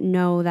just don't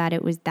know that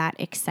it was that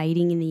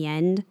exciting in the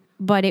end.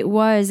 But it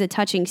was a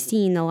touching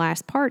scene, the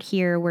last part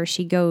here, where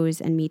she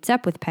goes and meets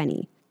up with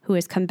Penny, who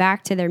has come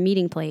back to their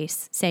meeting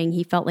place, saying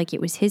he felt like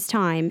it was his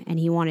time and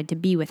he wanted to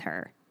be with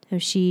her. So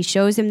she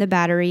shows him the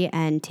battery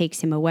and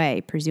takes him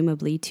away,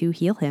 presumably to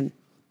heal him.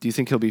 Do you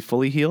think he'll be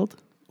fully healed?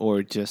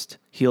 Or just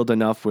healed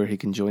enough where he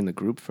can join the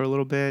group for a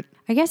little bit?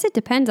 I guess it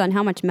depends on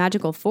how much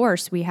magical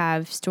force we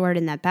have stored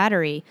in that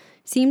battery.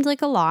 Seemed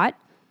like a lot,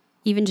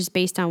 even just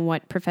based on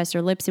what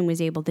Professor Lipson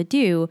was able to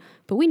do,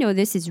 but we know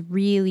this is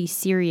really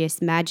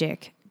serious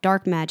magic,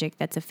 dark magic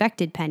that's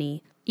affected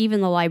Penny.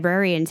 Even the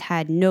librarians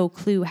had no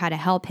clue how to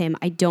help him.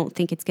 I don't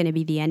think it's going to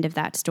be the end of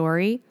that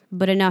story,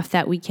 but enough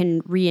that we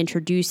can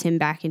reintroduce him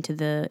back into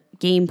the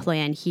game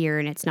plan here,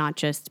 and it's not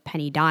just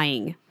Penny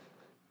dying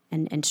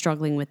and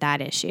struggling with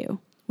that issue,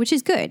 which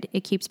is good.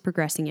 It keeps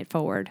progressing it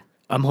forward.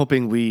 I'm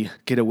hoping we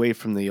get away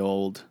from the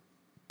old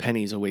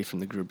Penny's away from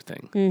the group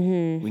thing.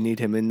 Mm-hmm. We need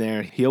him in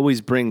there. He always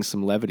brings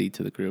some levity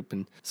to the group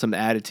and some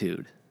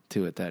attitude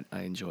to it that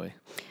I enjoy.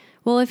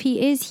 Well, if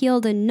he is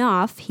healed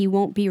enough, he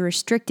won't be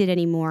restricted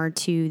anymore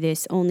to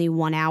this only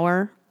 1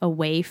 hour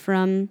away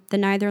from the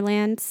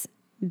Netherlands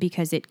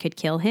because it could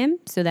kill him.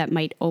 So that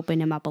might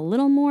open him up a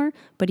little more,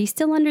 but he's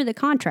still under the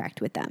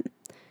contract with them.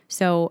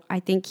 So I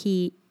think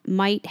he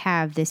might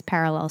have this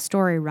parallel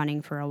story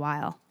running for a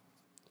while.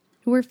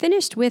 We're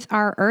finished with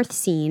our Earth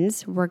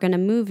scenes. We're going to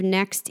move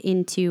next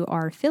into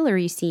our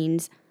Fillory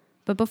scenes.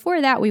 But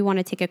before that, we want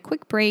to take a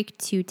quick break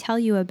to tell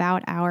you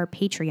about our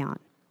Patreon.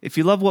 If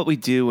you love what we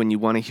do and you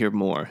want to hear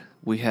more,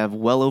 we have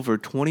well over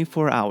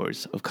 24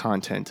 hours of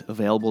content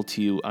available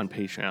to you on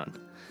Patreon.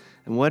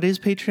 And what is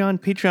Patreon?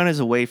 Patreon is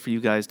a way for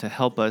you guys to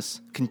help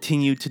us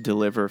continue to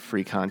deliver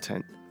free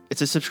content.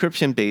 It's a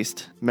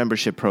subscription-based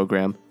membership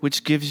program,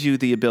 which gives you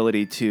the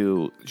ability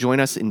to join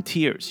us in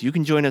tiers. You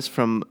can join us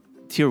from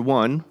tier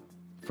 1,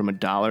 from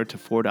 $1 to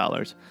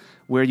 $4,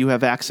 where you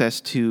have access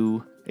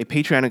to a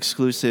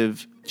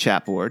Patreon-exclusive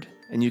chat board,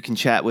 and you can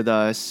chat with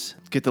us,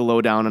 get the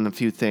lowdown on a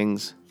few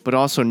things, but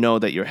also know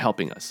that you're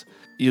helping us.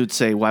 You'd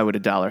say, why would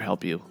 $1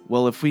 help you?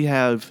 Well, if we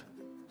have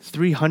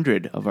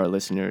 300 of our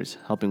listeners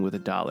helping with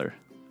 $1,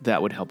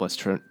 that would help us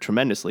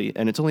tremendously,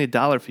 and it's only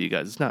 $1 for you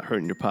guys. It's not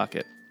hurting your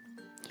pocket.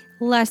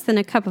 Less than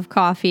a cup of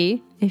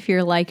coffee, if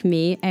you're like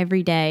me,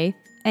 every day.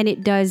 And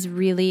it does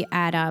really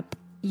add up.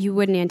 You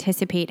wouldn't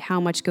anticipate how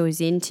much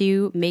goes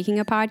into making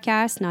a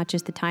podcast, not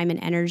just the time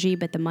and energy,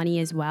 but the money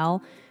as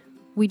well.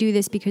 We do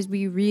this because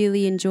we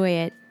really enjoy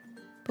it,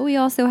 but we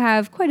also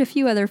have quite a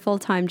few other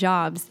full-time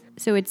jobs,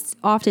 so it's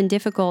often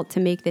difficult to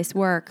make this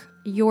work.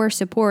 Your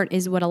support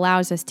is what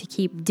allows us to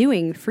keep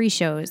doing free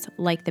shows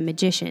like The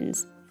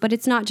Magicians. But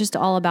it's not just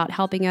all about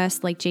helping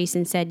us. Like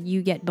Jason said,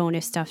 you get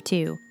bonus stuff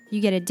too. You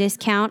get a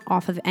discount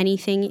off of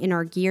anything in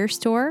our gear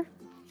store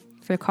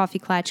for Coffee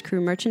Klatch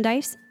Crew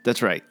merchandise.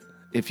 That's right.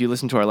 If you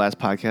listen to our last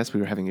podcast, we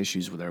were having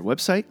issues with our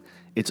website.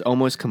 It's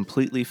almost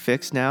completely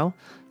fixed now.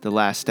 The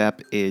last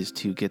step is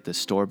to get the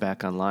store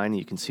back online.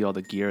 You can see all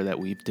the gear that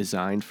we've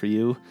designed for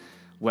you.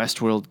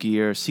 Westworld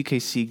gear,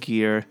 CKC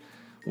gear.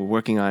 We're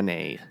working on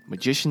a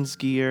Magician's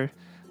gear,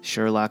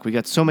 Sherlock. We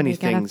got so many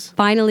things.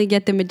 Finally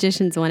get the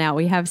Magician's one out.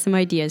 We have some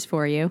ideas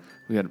for you.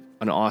 We got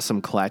an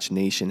awesome Klatch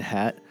Nation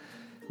hat.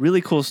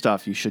 Really cool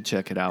stuff. You should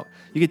check it out.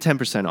 You get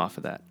 10% off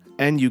of that.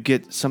 And you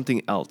get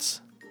something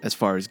else as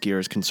far as gear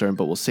is concerned,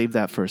 but we'll save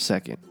that for a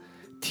second.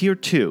 Tier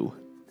 2,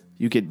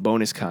 you get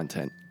bonus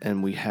content.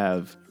 And we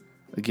have,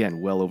 again,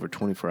 well over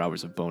 24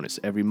 hours of bonus.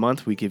 Every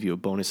month, we give you a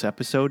bonus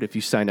episode. If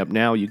you sign up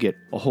now, you get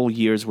a whole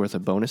year's worth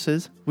of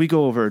bonuses. We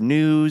go over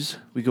news.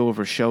 We go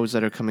over shows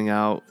that are coming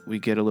out. We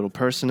get a little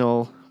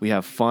personal. We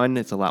have fun.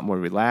 It's a lot more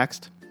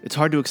relaxed. It's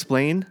hard to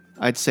explain.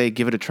 I'd say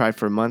give it a try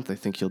for a month. I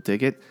think you'll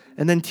dig it.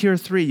 And then tier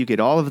 3, you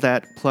get all of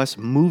that plus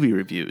movie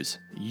reviews.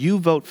 You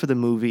vote for the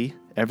movie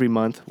every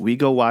month. We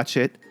go watch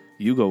it.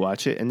 You go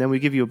watch it. And then we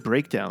give you a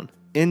breakdown,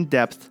 in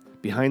depth,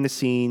 behind the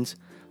scenes,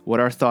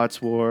 what our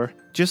thoughts were,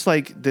 just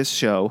like this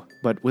show,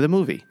 but with a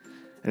movie.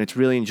 And it's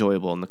really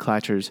enjoyable. And the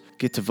Klatchers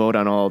get to vote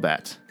on all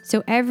that.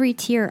 So every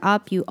tier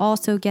up, you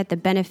also get the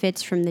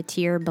benefits from the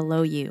tier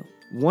below you.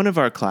 One of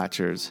our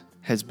Klatchers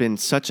has been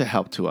such a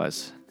help to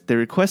us. They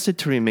requested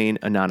to remain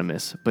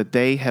anonymous, but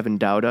they have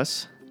endowed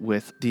us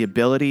with the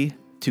ability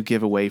to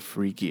give away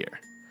free gear.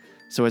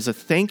 So as a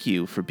thank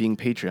you for being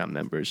Patreon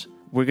members,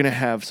 we're going to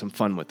have some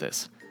fun with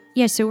this.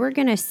 Yeah, so we're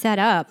going to set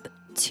up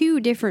 2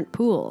 different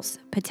pools,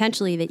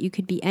 potentially, that you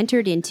could be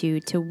entered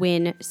into to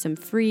win some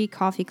free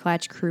Coffee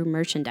Klatch Crew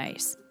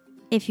merchandise.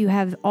 If you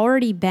have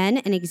already been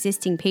an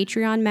existing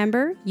Patreon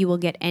member, you will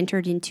get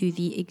entered into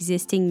the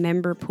existing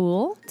member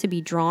pool to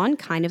be drawn,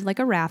 kind of like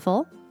a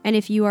raffle. And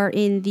if you are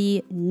in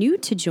the new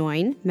to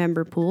join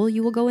member pool,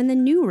 you will go in the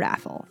new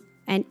raffle.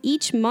 And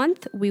each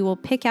month, we will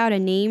pick out a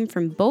name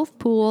from both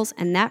pools,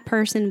 and that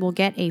person will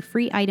get a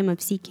free item of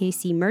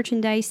CKC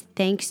merchandise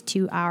thanks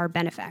to our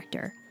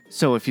benefactor.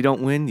 So if you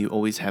don't win, you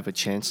always have a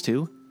chance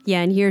to.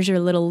 Yeah, and here's your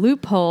little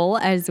loophole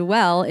as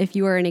well. If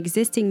you are an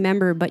existing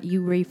member, but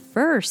you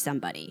refer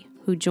somebody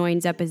who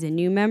joins up as a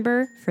new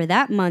member, for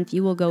that month,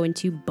 you will go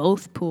into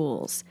both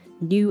pools,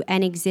 new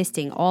and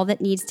existing. All that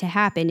needs to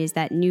happen is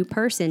that new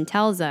person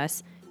tells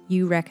us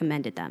you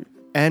recommended them.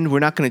 And we're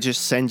not going to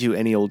just send you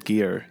any old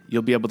gear.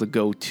 You'll be able to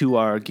go to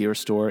our gear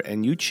store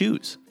and you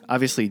choose.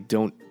 Obviously,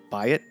 don't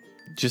buy it.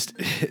 Just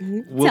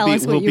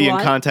we'll be in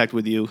contact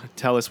with you.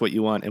 Tell us what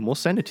you want and we'll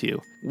send it to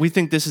you. We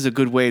think this is a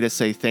good way to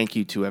say thank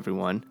you to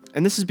everyone.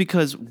 And this is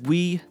because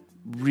we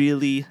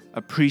really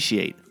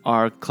appreciate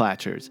our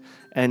Clatchers.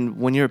 And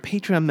when you're a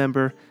Patreon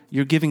member,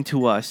 you're giving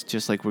to us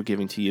just like we're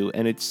giving to you.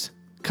 And it's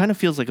kind of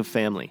feels like a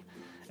family.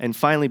 And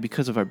finally,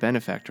 because of our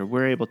benefactor,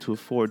 we're able to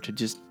afford to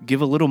just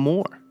give a little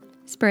more.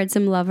 Spread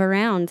some love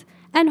around,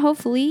 and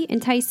hopefully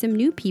entice some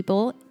new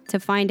people to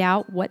find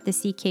out what the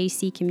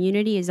CKC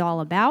community is all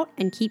about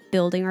and keep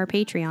building our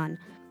Patreon.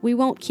 We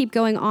won't keep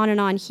going on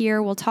and on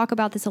here. We'll talk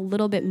about this a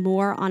little bit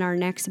more on our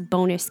next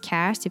bonus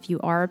cast if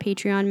you are a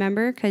Patreon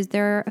member, because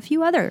there are a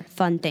few other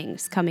fun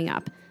things coming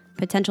up,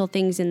 potential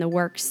things in the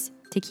works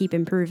to keep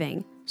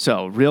improving.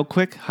 So, real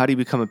quick, how do you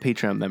become a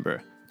Patreon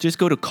member? Just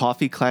go to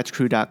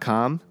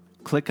coffeeclatchcrew.com,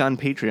 click on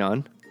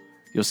Patreon.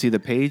 You'll see the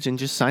page and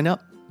just sign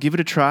up. Give it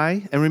a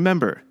try, and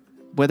remember,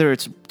 whether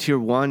it's Tier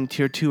 1,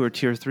 Tier 2, or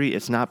Tier 3,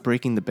 it's not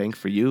breaking the bank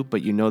for you,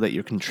 but you know that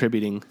you're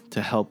contributing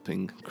to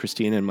helping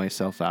Christina and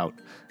myself out.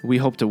 We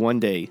hope to one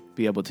day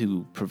be able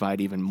to provide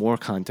even more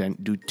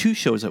content, do 2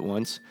 shows at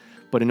once,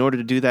 but in order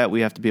to do that,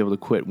 we have to be able to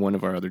quit one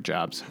of our other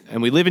jobs.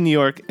 And we live in New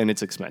York, and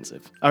it's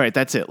expensive. All right,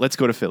 that's it. Let's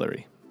go to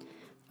Fillory.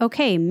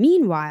 Okay,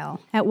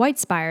 meanwhile, at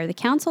Whitespire, the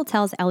council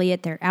tells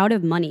Elliot they're out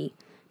of money.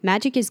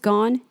 Magic is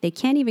gone. They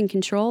can't even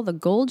control the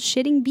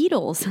gold-shitting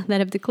beetles that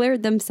have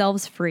declared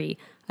themselves free.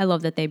 I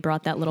love that they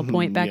brought that little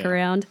point back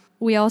around.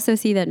 We also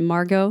see that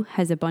Margot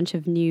has a bunch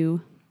of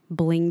new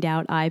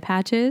blinged-out eye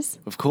patches.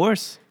 Of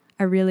course.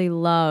 I really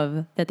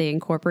love that they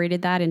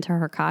incorporated that into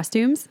her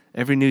costumes.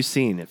 Every new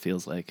scene, it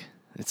feels like.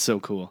 It's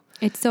so cool.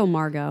 It's so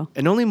Margot.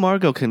 And only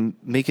Margot can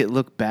make it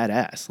look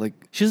badass. Like,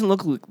 she doesn't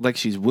look like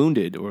she's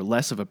wounded or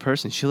less of a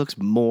person. She looks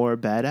more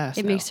badass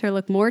It now. makes her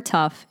look more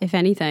tough, if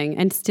anything,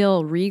 and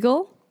still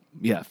regal.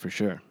 Yeah, for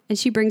sure. And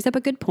she brings up a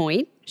good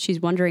point. She's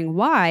wondering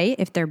why,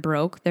 if they're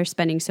broke, they're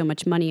spending so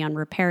much money on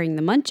repairing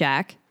the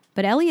Muntjac.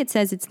 But Elliot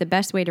says it's the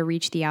best way to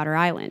reach the Outer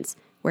Islands,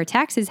 where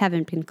taxes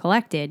haven't been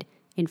collected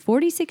in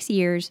 46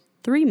 years,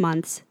 3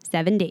 months,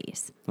 7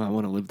 days. Well, I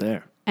want to live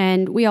there.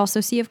 And we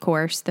also see, of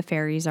course, the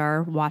fairies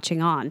are watching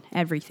on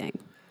everything.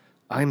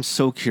 I'm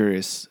so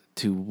curious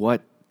to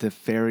what the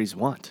fairies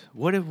want.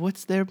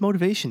 What's their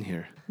motivation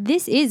here?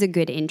 This is a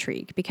good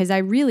intrigue because I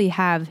really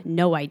have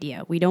no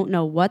idea. We don't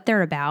know what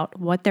they're about,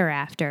 what they're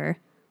after,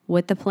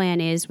 what the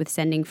plan is with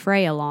sending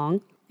Frey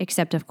along,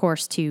 except, of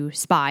course, to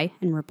spy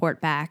and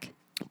report back.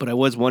 But I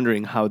was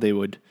wondering how they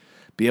would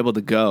be able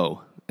to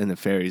go and the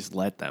fairies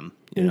let them,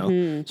 you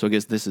know? So I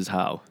guess this is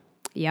how.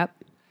 Yep.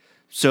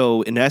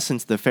 So in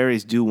essence, the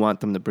fairies do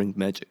want them to bring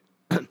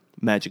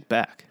magic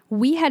back.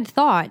 We had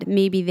thought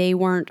maybe they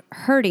weren't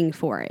hurting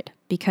for it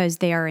because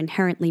they are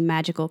inherently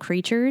magical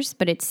creatures,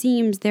 but it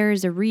seems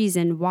there's a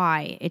reason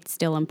why it's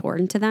still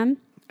important to them.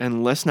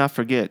 And let's not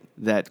forget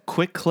that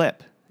quick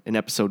clip in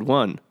episode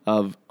 1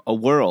 of a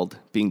world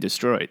being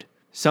destroyed.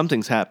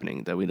 Something's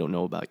happening that we don't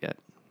know about yet.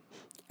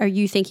 Are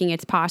you thinking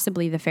it's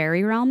possibly the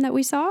fairy realm that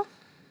we saw?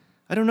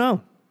 I don't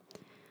know.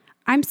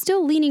 I'm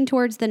still leaning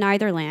towards the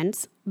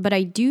Netherlands, but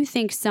I do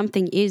think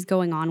something is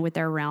going on with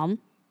their realm.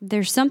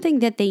 There's something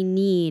that they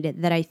need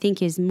that I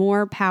think is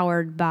more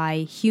powered by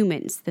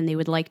humans than they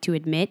would like to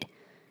admit,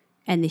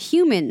 and the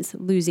humans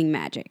losing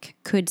magic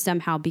could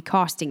somehow be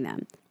costing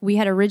them. We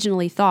had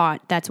originally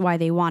thought that's why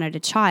they wanted a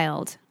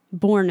child,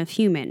 born of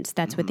humans.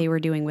 That's what they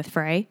were doing with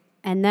Frey.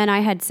 And then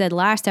I had said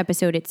last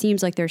episode, it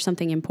seems like there's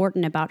something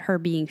important about her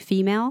being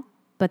female,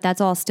 but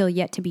that's all still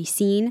yet to be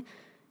seen.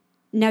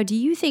 Now, do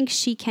you think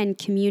she can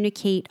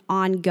communicate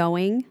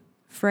ongoing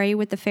Frey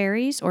with the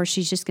fairies, or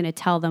she's just going to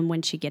tell them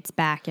when she gets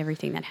back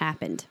everything that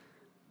happened?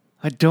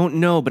 I don't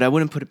know, but I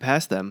wouldn't put it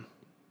past them.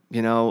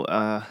 You know,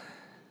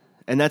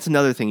 and that's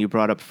another thing. You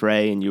brought up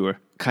Frey, and you were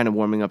kind of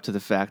warming up to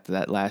the fact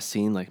that last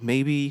scene, like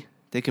maybe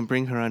they can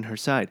bring her on her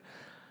side.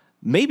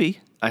 Maybe.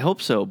 I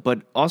hope so.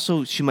 But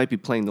also she might be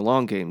playing the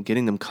long game,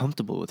 getting them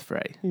comfortable with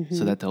Frey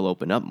so that they'll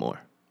open up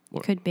more.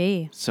 Could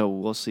be. So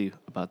we'll see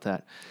about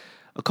that.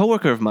 A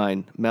coworker of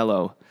mine,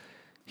 Mello,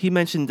 he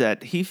mentioned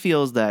that he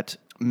feels that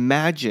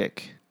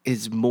magic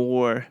is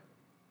more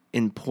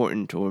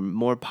important or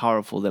more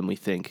powerful than we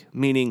think.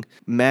 Meaning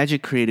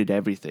magic created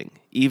everything,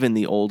 even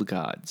the old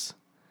gods.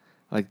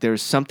 Like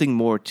there's something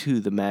more to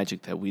the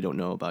magic that we don't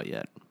know about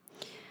yet.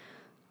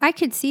 I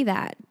could see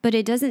that, but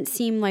it doesn't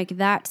seem like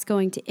that's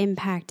going to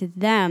impact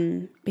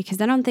them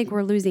because I don't think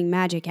we're losing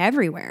magic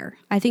everywhere.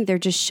 I think they're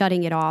just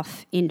shutting it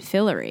off in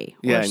Fillory,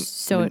 Yeah,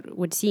 it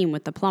would seem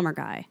with the plumber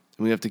guy.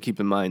 And we have to keep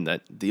in mind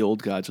that the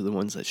old gods are the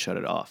ones that shut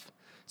it off.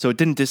 So it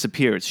didn't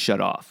disappear, it's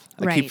shut off.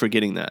 I keep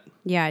forgetting that.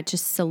 Yeah,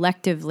 just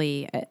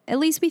selectively, at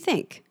least we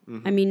think.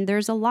 I mean,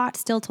 there's a lot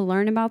still to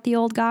learn about the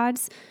old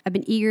gods. I've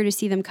been eager to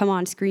see them come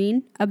on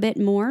screen a bit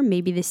more.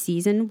 Maybe this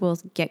season we'll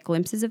get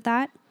glimpses of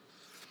that.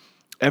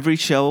 Every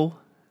show,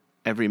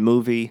 every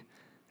movie,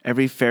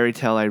 every fairy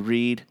tale I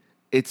read,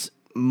 it's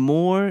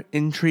more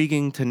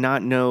intriguing to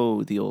not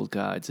know the old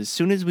gods. As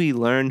soon as we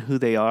learn who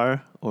they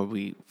are or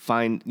we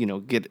find,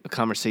 get a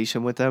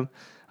conversation with them,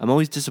 I'm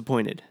always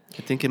disappointed.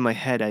 I think in my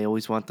head, I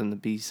always want them to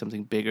be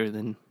something bigger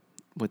than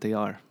what they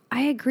are.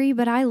 I agree,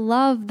 but I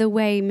love the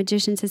way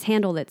Magicians has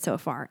handled it so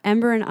far.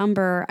 Ember and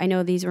Umber, I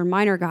know these were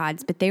minor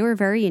gods, but they were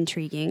very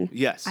intriguing.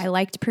 Yes. I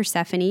liked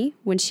Persephone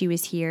when she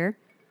was here.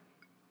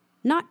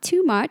 Not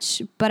too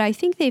much, but I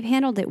think they've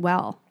handled it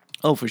well.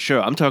 Oh, for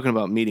sure. I'm talking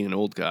about meeting an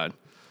old god,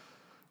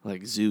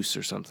 like Zeus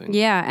or something.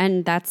 Yeah,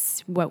 and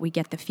that's what we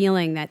get the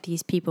feeling that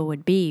these people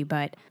would be,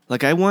 but...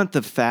 Like, I want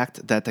the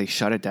fact that they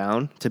shut it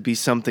down to be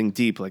something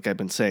deep, like I've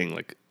been saying.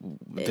 Like,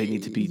 they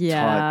need to be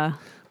taught.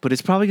 But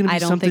it's probably going to be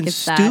something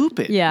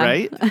stupid,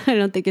 right? I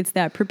don't think it's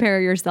that. Prepare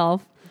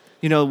yourself.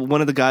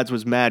 One of the gods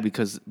was mad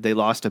because they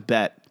lost a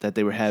bet that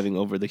they were having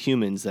over the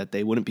humans that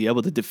they wouldn't be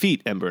able to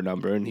defeat Ember and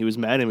Umber, and he was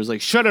mad and was like,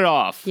 shut it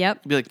off.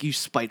 Yep. Be like, you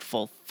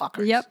spiteful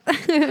fuckers.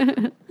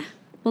 Yep.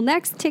 Well,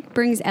 next, Tick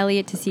brings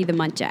Elliot to see the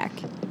Muntjac.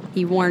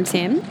 He warns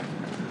him.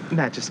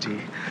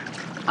 Majesty,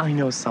 I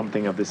know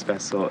something of this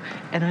vessel,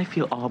 and I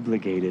feel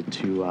obligated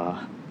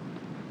to,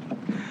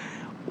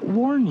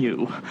 warn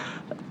you.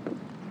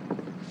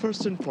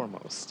 First and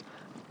foremost,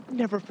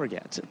 never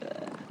forget,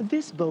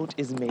 this boat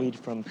is made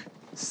from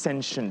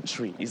sentient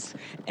trees,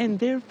 and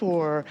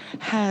therefore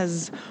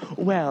has,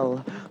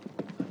 well,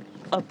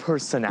 a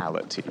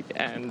personality,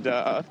 and,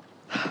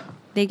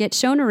 They get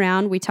shown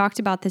around. We talked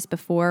about this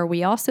before.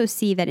 We also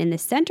see that in the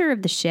center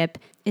of the ship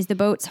is the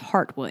boat's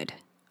heartwood,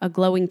 a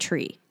glowing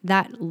tree.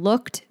 That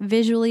looked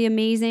visually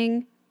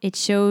amazing. It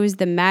shows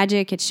the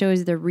magic. It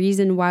shows the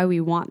reason why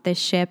we want this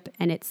ship,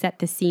 and it set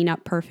the scene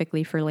up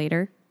perfectly for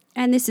later.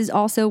 And this is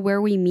also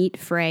where we meet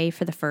Frey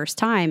for the first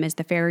time, as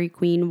the Fairy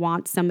Queen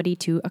wants somebody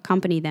to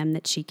accompany them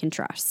that she can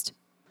trust.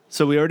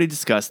 So we already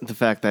discussed the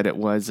fact that it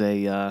was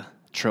a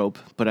trope,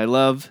 but I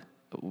love...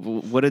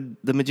 What did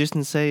the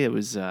magicians say? It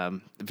was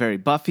very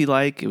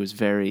Buffy-like. It was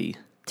very...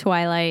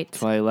 Twilight.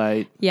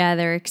 Yeah,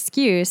 their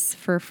excuse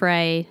for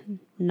Frey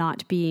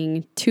not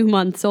being 2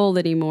 months old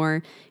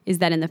anymore is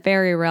that in the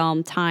fairy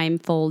realm, time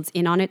folds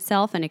in on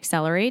itself and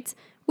accelerates,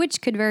 which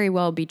could very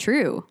well be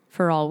true,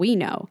 for all we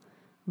know.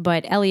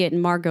 But Elliot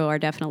and Margot are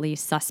definitely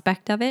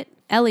suspect of it.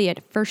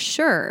 Elliot, for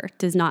sure,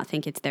 does not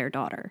think it's their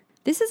daughter.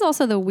 This is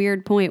also the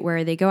weird point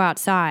where they go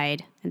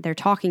outside and they're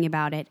talking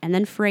about it, and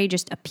then Frey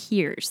just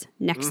appears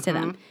next to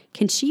them.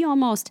 Can she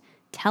almost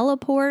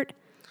teleport?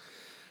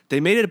 They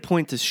made it a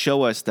point to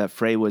show us that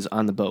Frey was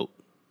on the boat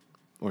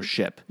or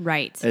ship.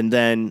 Right. And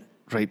then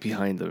right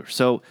behind her.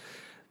 So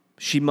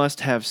she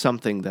must have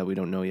something that we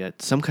don't know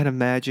yet. Some kind of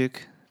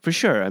magic. For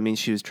sure. I mean,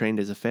 she was trained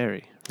as a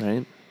fairy,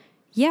 right?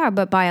 Yeah,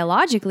 but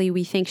biologically,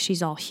 we think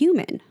she's all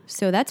human.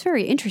 So that's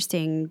very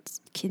interesting.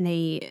 Can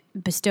they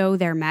bestow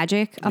their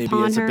magic upon her?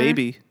 Maybe as a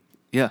baby.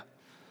 Yeah,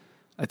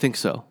 I think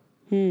so.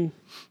 And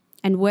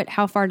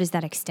how far does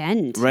that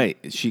extend? Right.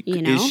 Is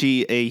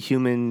she a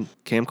human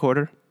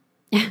camcorder?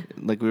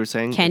 Like we were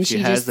saying? Can she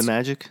has just the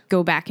magic?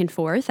 Go back and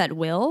forth at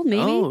will,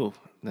 maybe? Oh,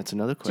 that's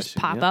another question. Just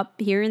pop up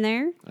here and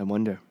there? I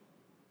wonder.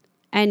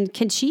 And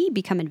can she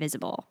become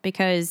invisible?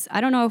 Because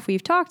I don't know if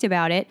we've talked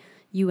about it.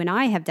 You and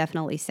I have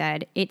definitely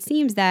said, it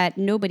seems that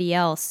nobody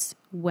else,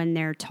 when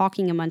they're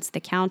talking amongst the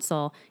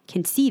council,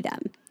 can see them.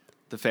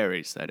 The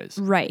fairies, that is.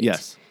 Right.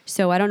 Yes.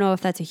 So I don't know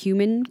if that's a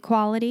human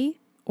quality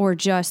or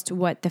just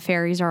what the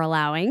fairies are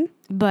allowing,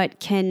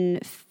 but can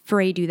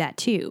Frey do that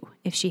too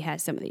if she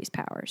has some of these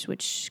powers,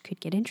 which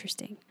could get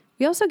interesting.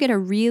 We also get a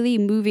really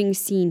moving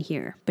scene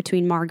here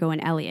between Margot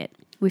and Elliot.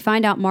 We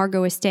find out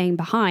Margot is staying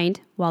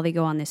behind while they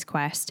go on this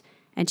quest,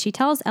 and she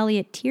tells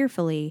Elliot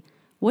tearfully,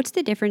 what's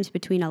the difference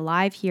between a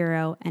live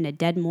hero and a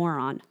dead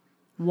moron?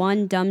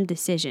 One dumb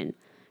decision.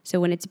 So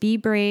when it's be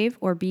brave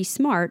or be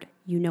smart,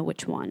 you know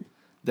which one.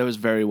 That was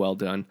very well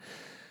done.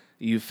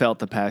 You felt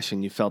the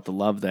passion, you felt the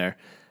love there.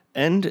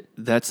 And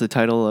that's the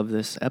title of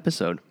this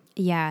episode.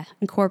 Yeah,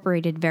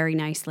 incorporated very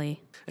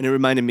nicely. And it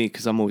reminded me,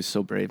 because I'm always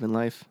so brave in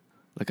life,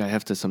 like I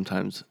have to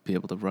sometimes be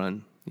able to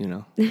run, you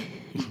know?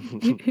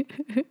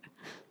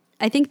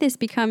 I think this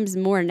becomes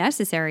more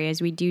necessary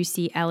as we do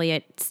see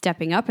Elliot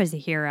stepping up as a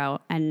hero,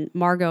 and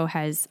Margot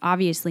has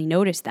obviously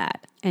noticed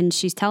that. And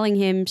she's telling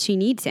him she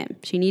needs him.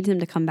 She needs him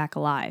to come back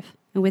alive.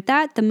 And with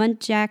that, the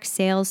Muntjac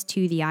sails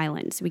to the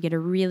islands. We get a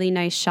really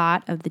nice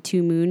shot of the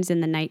 2 moons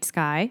in the night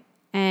sky.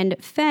 And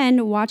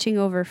Fen watching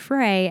over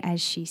Frey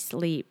as she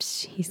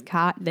sleeps. She's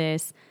got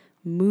this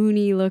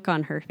moony look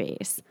on her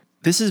face.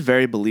 This is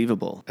very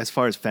believable as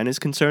far as Fen is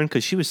concerned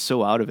because she was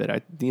so out of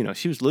it.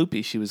 She was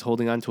loopy. She was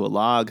holding on to a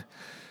log.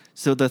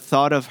 So the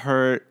thought of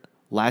her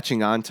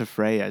latching on to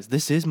Frey as,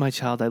 this is my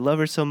child, I love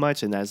her so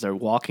much, and as they're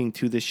walking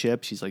to the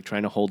ship, she's like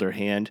trying to hold her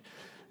hand.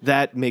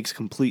 That makes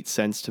complete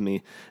sense to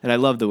me, and I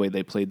love the way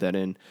they played that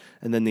in,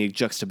 and then the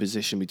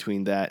juxtaposition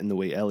between that and the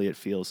way Elliot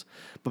feels.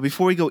 But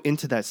before we go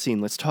into that scene,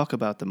 let's talk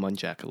about the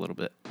Munjak a little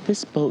bit.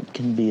 This boat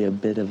can be a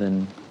bit of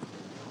an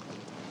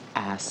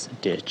ass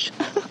ditch.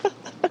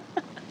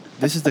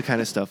 This is the kind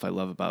of stuff I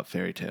love about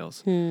fairy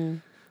tales.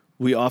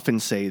 We often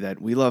say that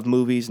we love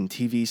movies and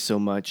TV so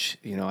much.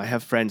 I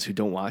have friends who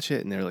don't watch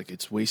it, and they're like,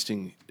 it's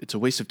a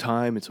waste of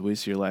time, it's a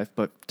waste of your life.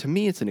 But to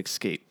me, it's an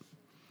escape,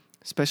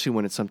 especially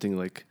when it's something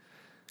like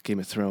Game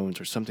of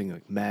Thrones or something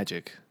like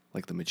magic,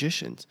 like The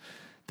Magicians.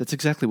 That's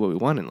exactly what we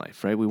want in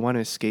life, right? We want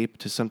to escape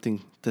to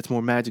something that's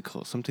more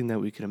magical, something that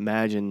we can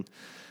imagine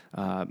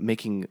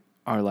making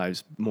our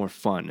lives more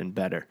fun and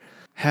better.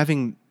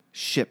 Having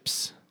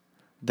ships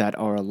that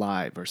are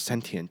alive or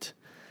sentient,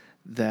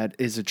 that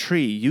is a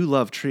tree. You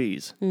love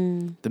trees.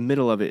 The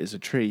middle of it is a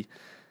tree.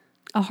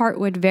 A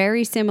heartwood,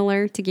 very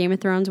similar to Game of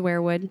Thrones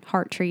weirwood,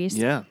 heart trees.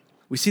 Yeah.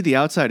 We see the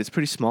outside. It's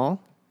pretty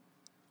small,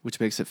 which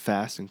makes it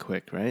fast and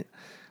quick, right?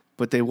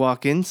 But they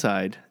walk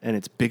inside, and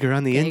it's bigger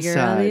on the inside. Bigger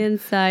on the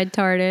inside,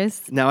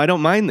 TARDIS. Now, I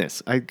don't mind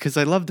this, because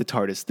I love the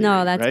TARDIS theory.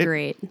 No, that's right?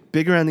 great.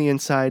 Bigger on the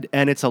inside,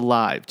 and it's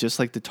alive, just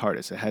like the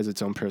TARDIS. It has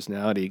its own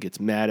personality. It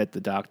gets mad at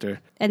the Doctor.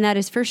 And that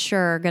is for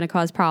sure going to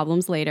cause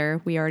problems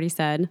later, we already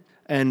said.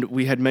 And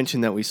we had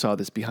mentioned that we saw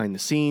this behind the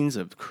scenes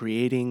of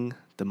creating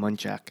the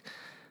Munjak.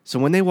 So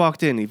when they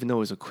walked in, even though it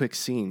was a quick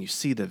scene, you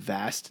see the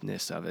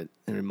vastness of it.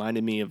 It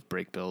reminded me of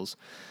Breakbills,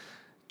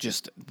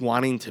 just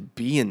wanting to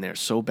be in there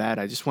so bad.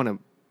 I just want to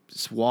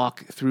just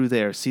walk through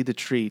there, see the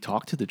tree,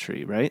 talk to the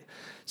tree, right?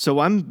 So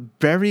I'm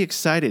very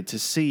excited to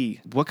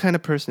see what kind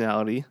of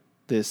personality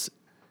this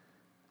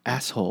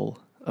asshole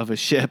of a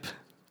ship,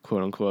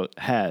 quote unquote,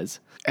 has.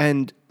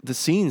 And the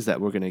scenes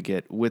that we're going to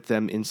get with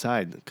them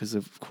inside, because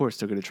of course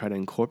they're going to try to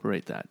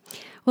incorporate that.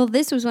 Well,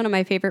 this was one of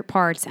my favorite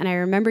parts, and I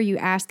remember you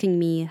asking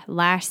me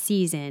last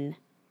season,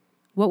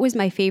 what was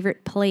my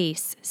favorite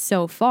place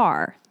so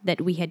far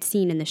that we had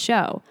seen in the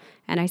show?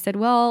 And I said,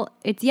 well,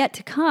 it's yet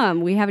to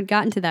come. We haven't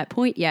gotten to that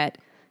point yet.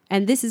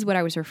 And this is what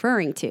I was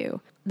referring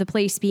to. The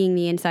place being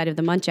the inside of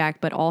the Munjak,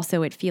 but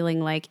also it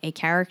feeling like a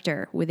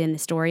character within the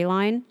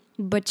storyline.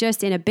 But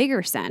just in a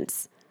bigger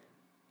sense,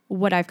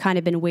 what I've kind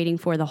of been waiting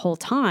for the whole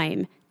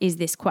time is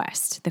this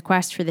quest. The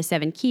quest for the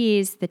 7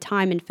 keys, the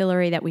time and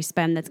Fillory that we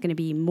spend that's going to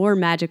be more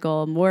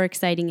magical, more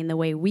exciting in the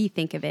way we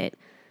think of it.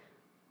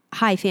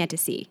 High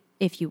fantasy,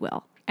 if you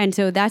will. And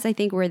so that's, I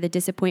think, where the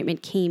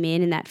disappointment came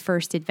in that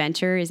first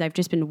adventure is I've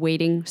just been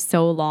waiting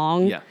so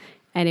long. Yeah.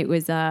 And it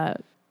was a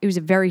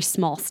very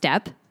small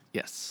step.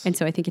 Yes. And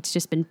so I think it's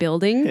just been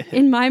building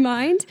in my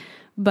mind.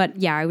 But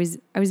yeah, I was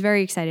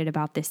very excited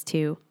about this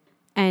too.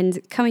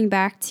 And coming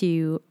back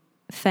to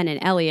Fen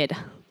and Elliot,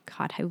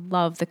 God, I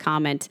love the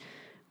comment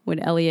when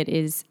Elliot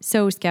is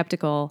so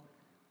skeptical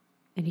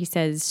and he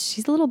says,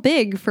 she's a little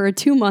big for a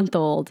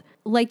 2-month-old.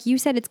 Like you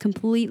said, it's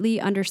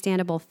completely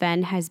understandable.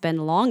 Fen has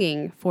been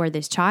longing for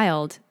this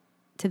child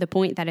to the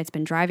point that it's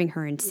been driving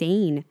her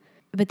insane.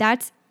 But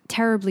that's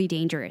terribly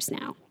dangerous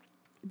now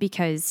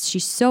because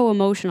she's so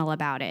emotional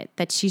about it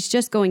that she's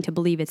just going to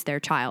believe it's their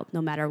child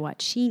no matter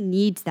what. She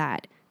needs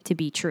that to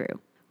be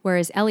true.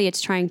 Whereas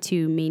Elliot's trying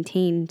to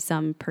maintain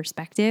some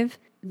perspective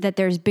that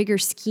there's bigger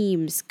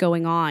schemes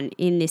going on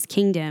in this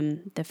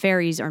kingdom. The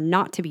fairies are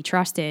not to be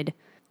trusted.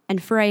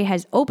 And Frey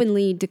has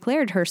openly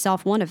declared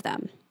herself one of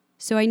them.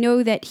 So I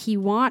know that he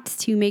wants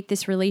to make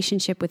this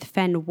relationship with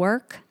Fen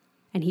work,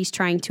 and he's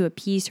trying to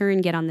appease her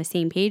and get on the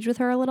same page with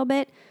her a little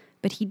bit,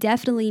 but he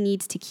definitely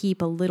needs to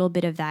keep a little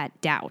bit of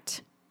that doubt,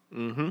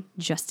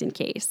 just in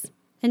case.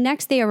 And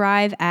next they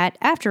arrive at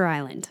After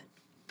Island.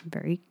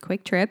 Very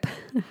quick trip.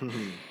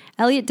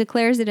 Elliot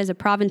declares it as a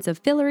province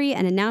of Fillory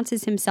and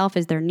announces himself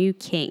as their new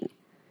king.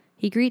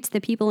 He greets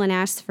the people and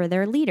asks for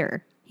their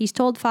leader. He's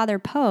told Father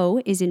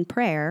Poe is in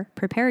prayer,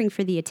 preparing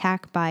for the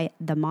attack by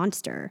the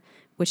monster,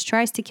 which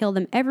tries to kill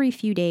them every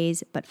few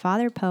days, but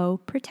Father Poe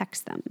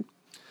protects them.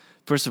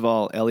 First of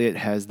all, Elliot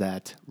has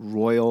that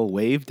royal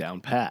wave down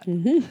pat.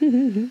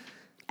 And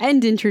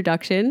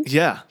introduction.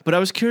 Yeah, but I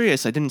was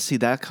curious. I didn't see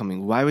that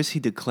coming. Why was he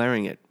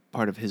declaring it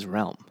part of his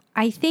realm?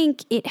 I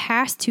think it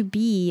has to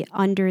be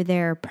under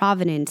their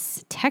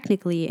provenance,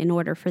 technically, in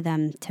order for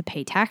them to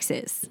pay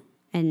taxes.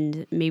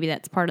 And maybe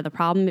that's part of the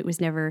problem. It was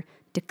never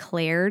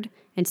declared.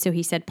 And so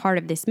he said part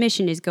of this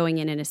mission is going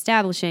in and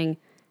establishing,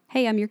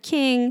 hey, I'm your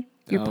king.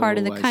 You're part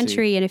of the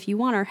country. And if you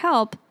want our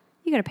help,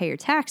 you got to pay your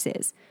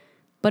taxes.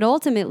 But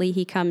ultimately,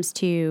 he comes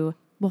to,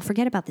 well,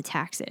 forget about the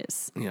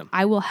taxes. Yeah.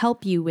 I will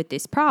help you with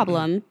this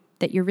problem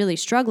that you're really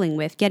struggling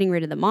with, getting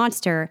rid of the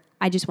monster.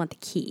 I just want the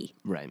key.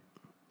 Right.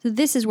 So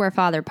this is where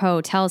Father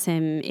Poe tells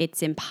him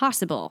it's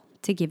impossible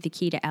to give the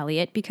key to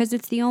Elliot because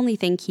it's the only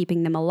thing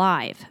keeping them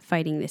alive,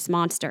 fighting this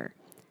monster.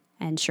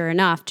 And sure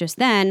enough, just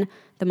then,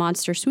 the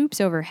monster swoops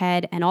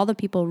overhead and all the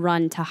people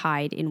run to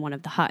hide in one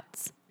of the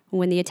huts.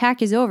 When the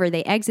attack is over,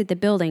 they exit the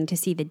building to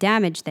see the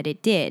damage that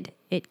it did.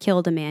 It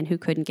killed a man who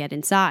couldn't get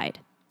inside.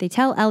 They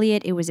tell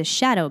Elliot it was a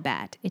shadow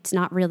bat. It's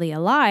not really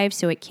alive,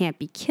 so it can't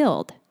be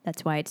killed.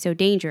 That's why it's so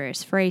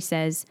dangerous. Frey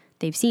says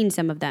they've seen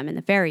some of them in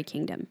the fairy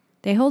kingdom.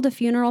 They hold a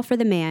funeral for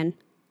the man,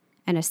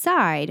 and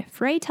aside,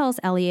 Frey tells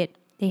Elliot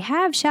they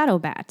have shadow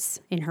bats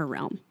in her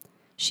realm.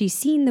 She's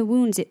seen the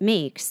wounds it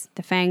makes.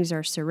 The fangs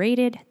are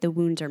serrated, the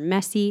wounds are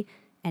messy,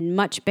 and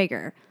much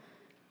bigger.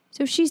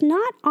 So if she's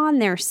not on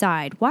their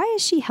side, why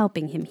is she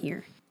helping him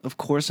here? Of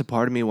course, a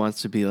part of me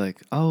wants to be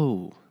like,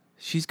 oh,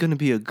 she's going to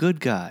be a good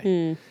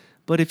guy.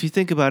 But if you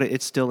think about it,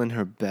 it's still in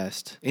her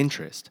best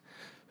interest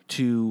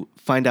to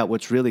find out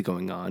what's really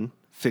going on,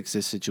 fix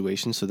this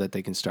situation so that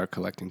they can start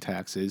collecting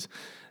taxes,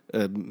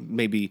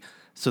 maybe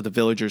so the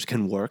villagers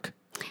can work.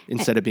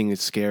 Instead of being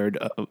scared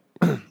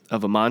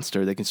of a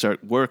monster, they can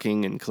start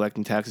working and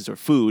collecting taxes or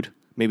food.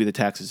 Maybe the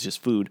tax is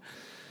just food.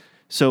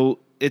 So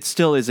it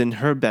still is in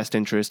her best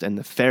interest and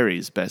the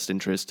fairy's best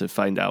interest to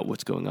find out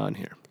what's going on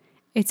here.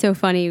 It's so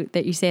funny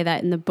that you say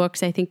that. In the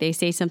books, I think they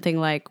say something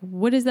like,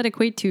 what does that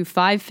equate to?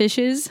 5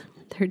 fishes?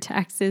 Their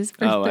taxes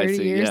for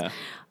 30 years.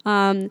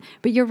 Yeah.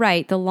 But you're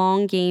right, the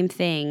long game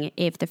thing,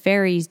 if the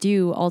fairies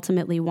do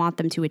ultimately want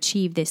them to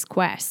achieve this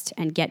quest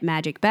and get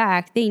magic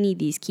back, they need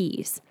these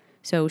keys.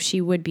 So she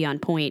would be on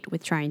point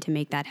with trying to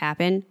make that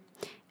happen.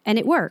 And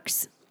it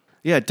works.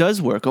 Yeah, it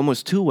does work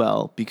almost too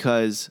well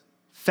because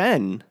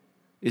Fen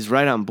is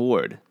right on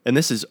board. And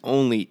this is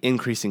only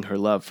increasing her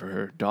love for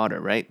her daughter,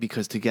 right?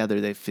 Because together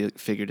they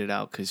figured it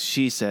out. Because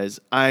she says,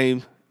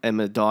 I am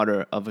a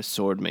daughter of a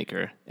sword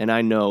maker, and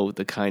I know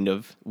the kind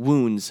of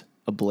wounds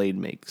a blade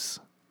makes.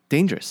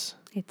 Dangerous.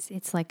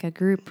 It's like a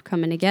group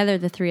coming together,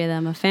 the three of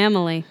them, a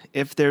family.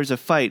 If there's a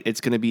fight,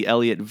 it's going to be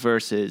Elliot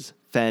versus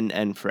Fen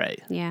and Frey.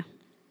 Yeah.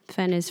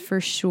 Fen is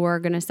for sure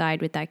going to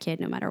side with that kid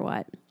no matter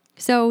what.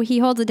 So he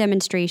holds a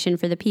demonstration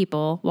for the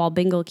people while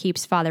Bingle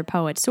keeps Father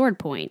Poe at sword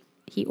point.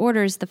 He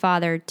orders the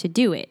father to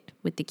do it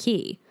with the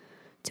key,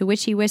 to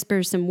which he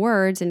whispers some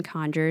words and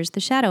conjures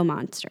the shadow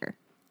monster.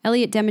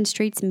 Elliot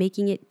demonstrates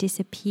making it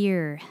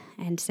disappear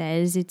and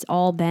says it's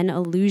all been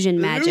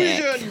illusion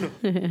magic.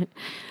 Illusion!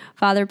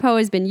 Father Poe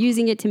has been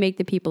using it to make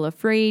the people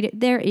afraid.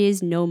 There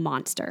is no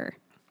monster.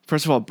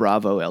 First of all,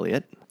 bravo,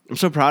 Elliot. I'm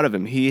so proud of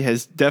him. He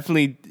has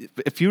definitely,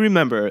 if you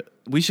remember,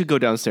 we should go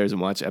downstairs and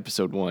watch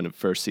episode 1 of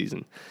first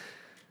season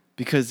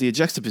because the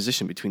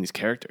juxtaposition between these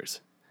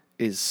characters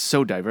is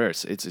so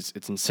diverse.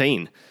 It's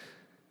insane.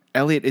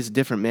 Elliot is a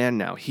different man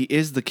now. He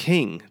is the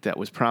king that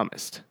was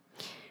promised.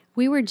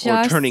 We were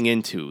just... Or turning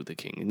into the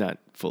king, not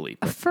fully.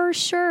 But. For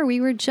sure.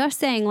 We were just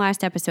saying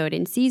last episode,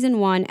 in season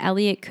 1,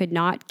 Elliot could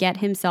not get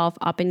himself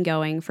up and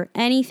going for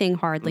anything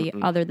hardly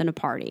other than a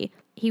party.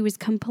 He was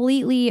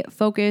completely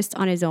focused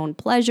on his own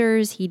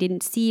pleasures. He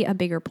didn't see a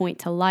bigger point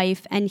to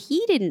life, and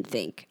he didn't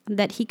think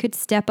that he could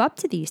step up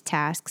to these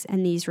tasks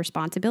and these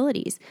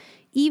responsibilities.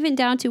 Even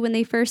down to when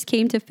they first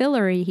came to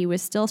Fillory, he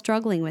was still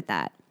struggling with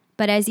that.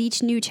 But as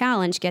each new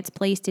challenge gets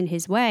placed in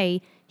his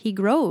way, he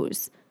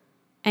grows.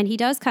 And he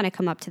does kind of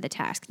come up to the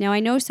task. Now, I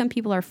know some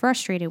people are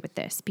frustrated with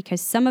this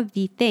because some of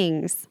the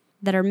things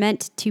that are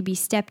meant to be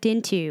stepped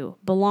into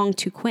belong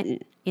to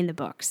Quentin in the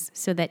books,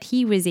 so that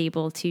he was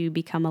able to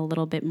become a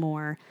little bit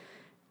more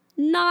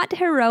not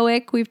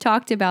heroic. We've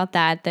talked about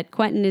that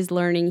Quentin is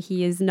learning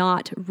he is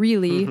not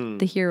really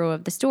the hero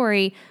of the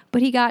story,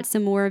 but he got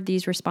some more of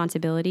these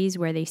responsibilities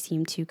where they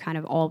seem to kind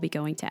of all be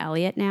going to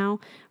Elliot now.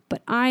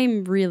 But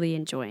I'm really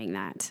enjoying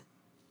that.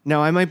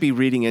 Now, I might be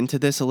reading into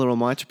this a little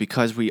much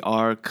because we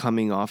are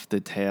coming off the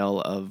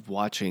tail of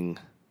watching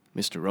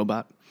Mr.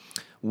 Robot,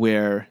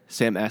 where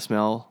Sam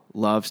Esmail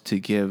loves to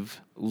give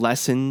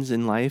lessons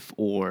in life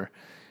or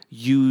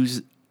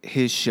use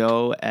his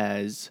show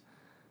as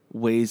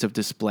ways of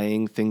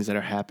displaying things that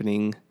are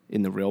happening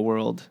in the real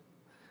world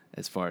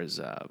as far as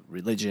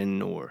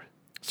religion or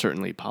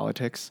certainly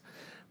politics.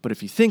 But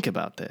if you think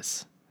about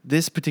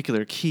this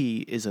particular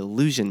key is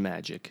illusion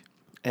magic.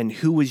 And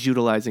who was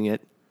utilizing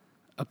it?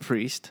 A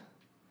priest.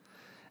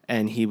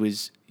 And he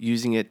was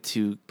using it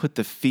to put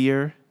the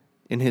fear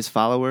in his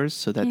followers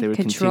so that they would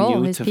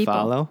continue to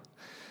follow.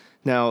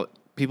 Now,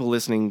 people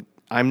listening,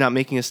 I'm not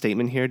making a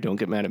statement here. Don't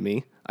get mad at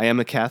me. I am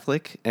a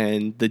Catholic,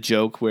 and the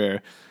joke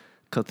where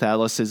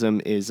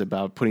Catholicism is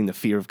about putting the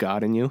fear of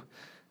God in you,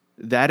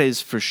 that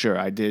is for sure.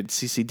 I did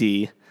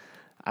CCD.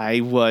 I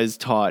was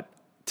taught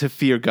to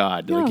fear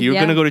God. You're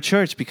going to go to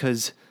church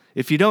because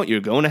if you don't, you're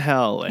going to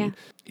hell, and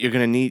you're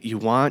going to you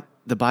want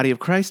the body of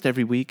Christ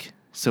every week.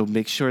 So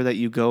make sure that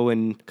you go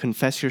and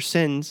confess your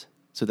sins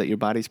so that your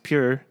body's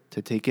pure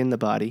to take in the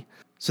body.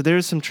 So there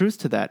is some truth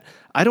to that.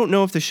 I don't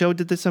know if the show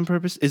did this on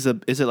purpose. Is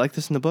it like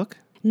this in the book?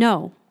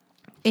 No,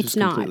 it's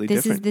not.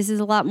 This different. is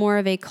a lot more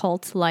of a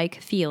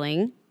cult-like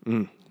feeling.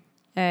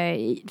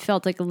 It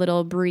felt like a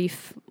little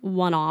brief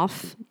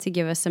one-off to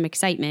give us some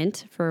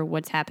excitement for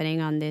what's happening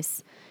on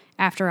this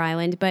After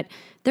Island. But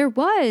there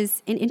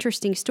was an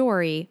interesting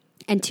story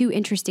and 2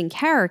 interesting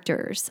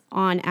characters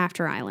on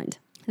After Island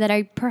that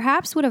I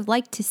perhaps would have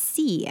liked to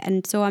see.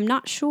 And so I'm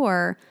not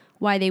sure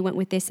why they went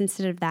with this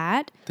instead of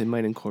that. They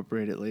might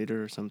incorporate it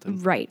later or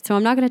something. Right. So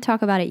I'm not going to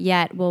talk about it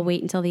yet. We'll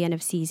wait until the end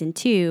of season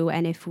 2.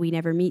 And if we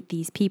never meet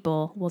these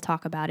people, we'll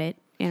talk about it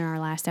in our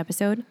last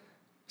episode.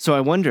 So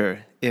I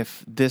wonder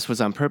if this was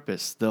on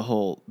purpose,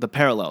 the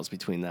parallels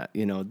between that.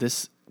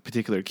 This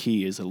particular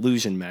key is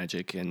illusion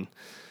magic and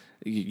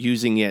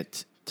using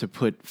it to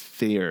put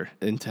fear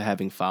into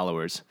having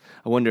followers.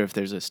 I wonder if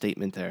there's a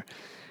statement there.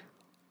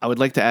 I would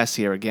like to ask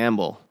Sierra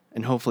Gamble,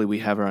 and hopefully we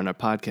have her on our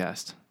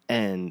podcast.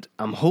 And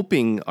I'm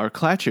hoping our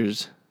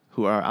Clatchers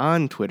who are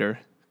on Twitter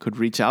could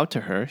reach out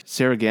to her.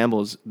 Sarah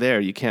Gamble's there.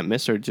 You can't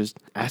miss her. Just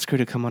ask her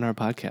to come on our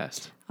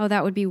podcast. Oh,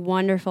 that would be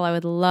wonderful. I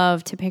would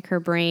love to pick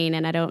her brain,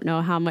 and I don't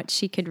know how much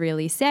she could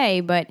really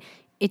say, but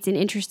it's an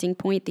interesting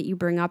point that you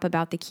bring up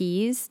about the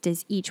keys.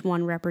 Does each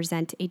one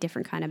represent a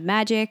different kind of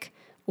magic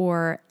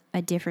or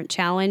a different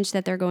challenge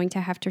that they're going to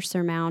have to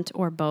surmount,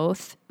 or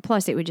both?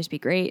 Plus, it would just be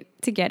great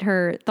to get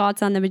her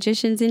thoughts on the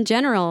magicians in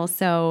general.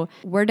 So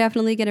we're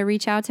definitely going to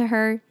reach out to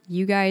her.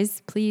 You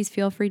guys, please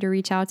feel free to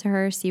reach out to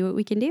her, see what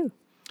we can do.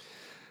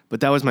 But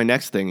that was my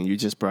next thing, and you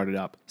just brought it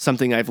up.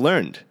 Something I've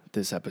learned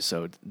this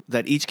episode,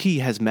 that each key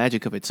has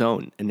magic of its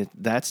own, and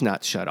that's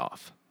not shut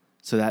off.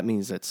 So that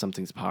means that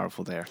something's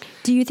powerful there.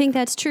 Do you think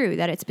that's true,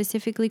 that it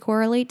specifically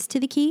correlates to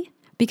the key?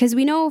 Because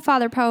we know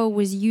Father Poe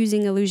was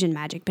using illusion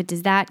magic, but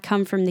does that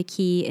come from the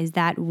key? Is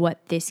that what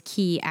this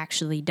key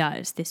actually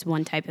does, this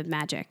one type of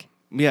magic?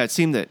 Yeah, it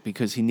seemed that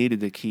because he needed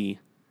the key,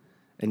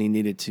 and he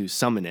needed to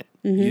summon it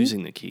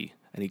using the key,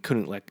 and he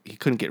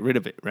couldn't get rid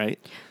of it, right?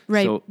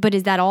 Right, So, but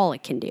is that all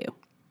it can do?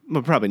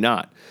 well, probably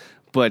not.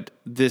 But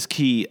this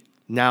key,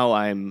 now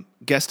I'm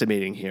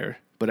guesstimating here,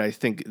 but I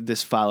think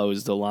this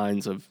follows the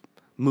lines of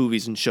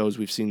movies and shows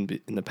we've seen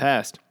in the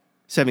past.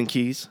 7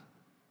 keys,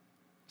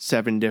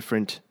 7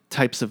 different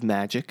types of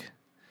magic,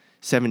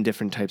 7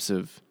 different types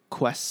of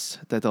quests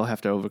that they'll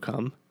have to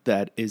overcome.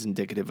 That is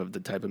indicative of the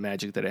type of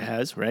magic that it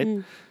has,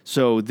 right?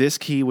 So this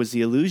key was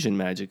the illusion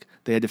magic.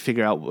 They had to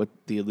figure out what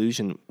the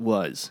illusion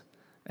was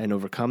and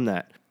overcome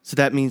that. So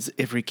that means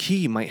every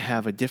key might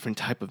have a different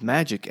type of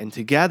magic, and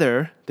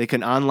together they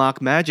can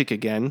unlock magic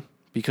again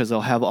because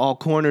they'll have all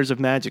corners of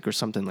magic or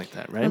something like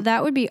that, right? Well,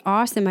 that would be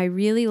awesome. I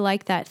really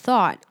like that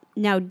thought.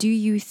 Now, do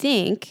you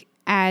think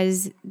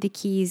as the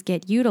keys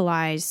get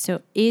utilized,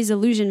 so is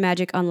illusion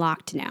magic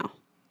unlocked now,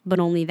 but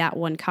only that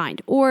one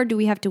kind? Or do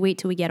we have to wait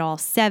till we get all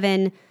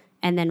 7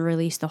 and then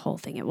release the whole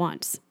thing at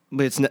once?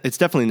 But it's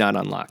definitely not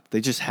unlocked.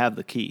 They just have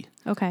the key.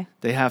 Okay.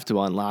 They have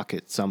to unlock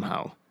it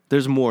somehow.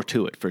 There's more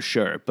to it for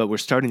sure, but we're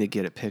starting to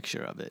get a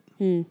picture of it.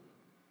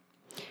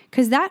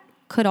 Because that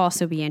could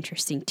also be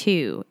interesting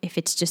too, if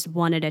it's just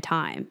one at a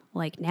time.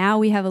 Like now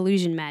we have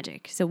illusion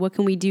magic, so what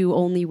can we do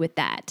only with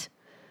that?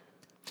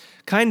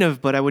 Kind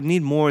of, but I would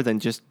need more than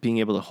just being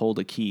able to hold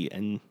a key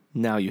and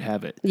now you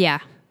have it. Yeah.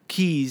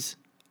 Keys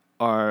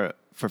are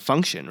for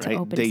function, right?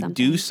 open They something.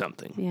 do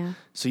something. Yeah.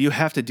 So you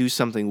have to do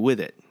something with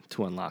it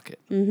to unlock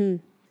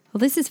it. Well,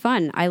 this is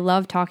fun. I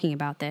love talking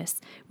about this.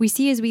 We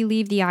see as we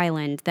leave the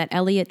island that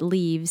Elliot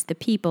leaves the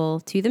people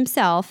to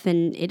themselves,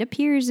 and it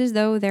appears as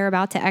though they're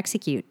about to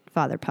execute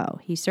Father Poe.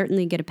 He's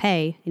certainly going to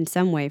pay in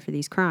some way for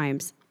these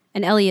crimes.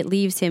 And Elliot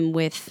leaves him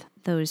with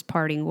those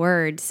parting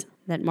words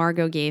that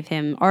Margot gave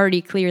him,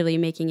 already clearly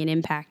making an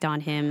impact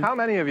on him. How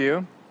many of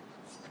you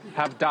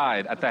have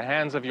died at the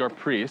hands of your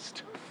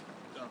priest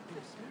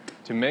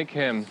to make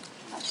him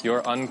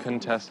your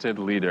uncontested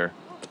leader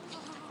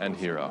and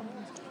hero?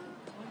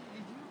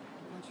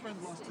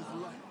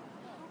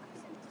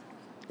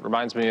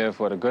 Reminds me of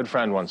what a good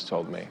friend once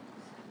told me.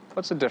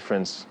 What's the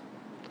difference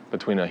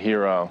between a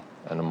hero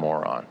and a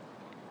moron?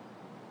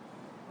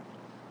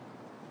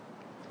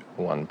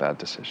 One bad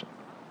decision.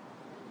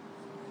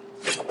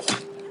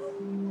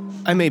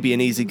 I may be an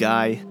easy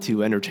guy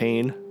to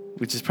entertain,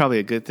 which is probably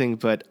a good thing,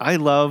 but I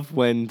love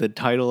when the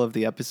title of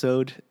the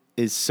episode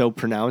is so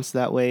pronounced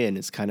that way and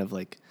it's kind of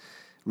like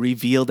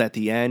revealed at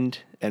the end,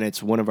 and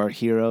it's one of our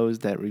heroes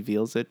that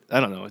reveals it. I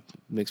don't know. It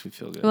makes me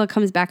feel good. Well, it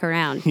comes back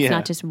around. It's Yeah.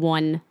 not just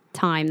one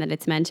time that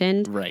it's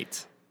mentioned.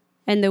 Right.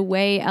 And the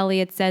way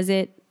Elliot says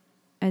it,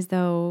 as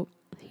though,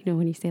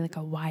 when you say like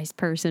a wise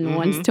person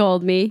once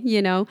told me,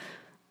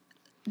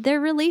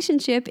 their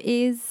relationship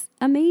is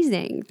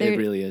amazing. It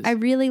really is. I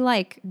really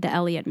like the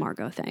Elliot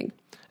Margot thing.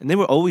 And they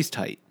were always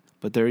tight,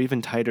 but they're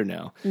even tighter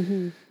now,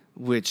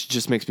 which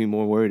just makes me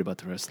more worried about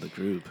the rest of the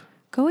group.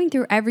 Going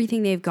through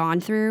everything they've gone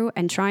through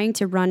and trying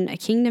to run a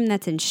kingdom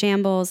that's in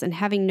shambles and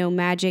having no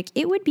magic,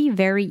 it would be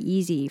very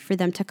easy for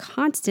them to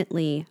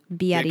constantly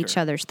be at each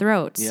other's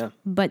throats. Yeah.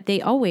 But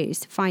they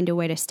always find a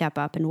way to step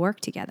up and work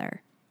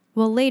together.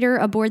 Well, later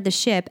aboard the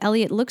ship,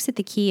 Elliot looks at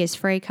the key as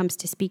Frey comes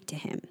to speak to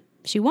him.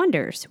 She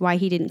wonders why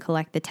he didn't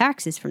collect the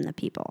taxes from the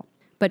people.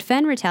 But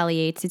Fen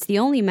retaliates it's the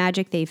only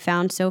magic they've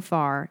found so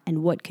far,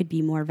 and what could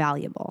be more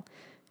valuable.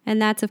 And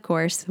that's, of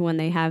course, when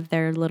they have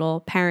their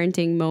little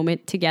parenting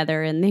moment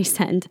together and they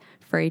send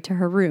Frey to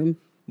her room.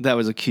 That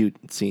was a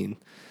cute scene.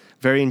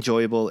 Very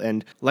enjoyable.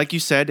 And like you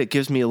said, it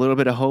gives me a little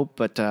bit of hope,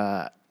 but,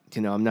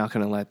 I'm not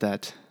going to let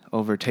that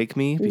overtake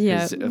me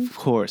because, of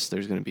course,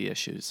 there's going to be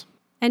issues.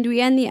 And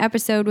we end the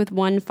episode with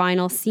one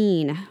final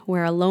scene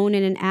where, alone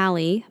in an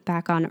alley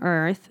back on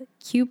Earth,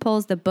 Q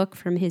pulls the book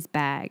from his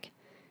bag.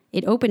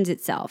 It opens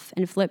itself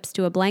and flips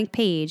to a blank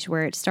page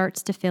where it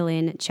starts to fill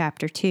in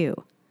Chapter 2.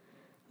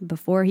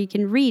 Before he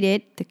can read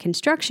it, the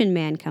construction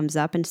man comes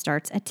up and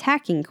starts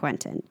attacking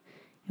Quentin.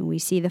 And we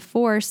see the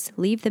Force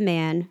leave the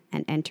man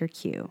and enter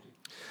Q.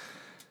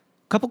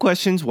 Couple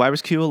questions. Why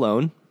was Q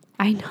alone?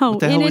 I know, What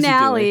the in hell was an he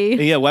alley.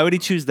 doing? Yeah, why would he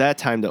choose that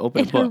time to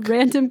open a In a book?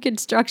 random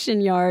construction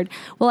yard.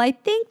 Well, I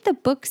think the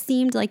book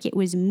seemed like it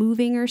was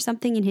moving or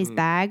something in his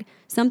bag.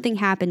 Something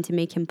happened to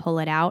make him pull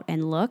it out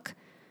and look.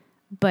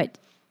 But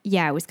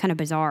yeah, it was kind of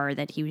bizarre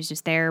that he was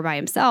just there by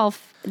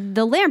himself.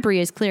 The lamprey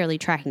is clearly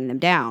tracking them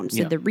down.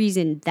 So Yeah. the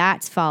reason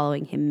that's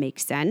following him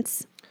makes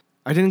sense.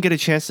 I didn't get a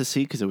chance to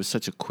see because it was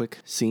such a quick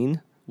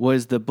scene.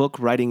 Was the book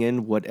writing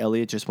in what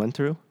Elliot just went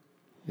through?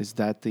 Is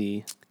that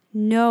the...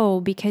 No,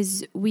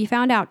 because we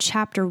found out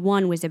Chapter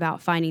 1 was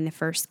about finding the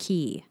first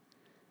key.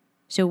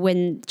 So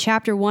when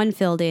Chapter 1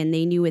 filled in,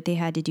 they knew what they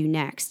had to do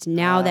next.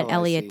 Now that I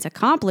Elliot's see.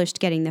 accomplished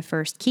getting the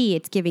first key,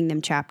 it's giving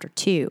them Chapter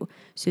 2.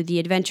 So the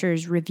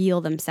adventures reveal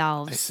I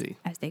themselves see.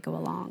 as they go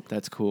along.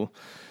 That's cool.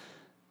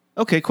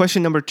 Okay,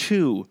 question number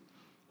 2.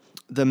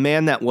 The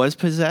man that was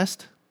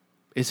possessed,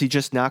 is he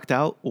just knocked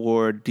out,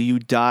 or do you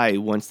die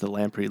once the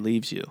lamprey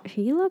leaves you?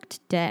 He looked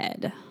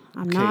dead.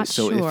 I'm Okay, not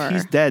so sure. if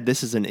he's dead,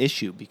 this is an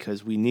issue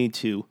because we need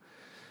to...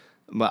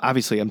 Well,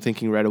 obviously, I'm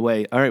thinking right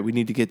away, all right, we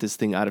need to get this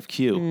thing out of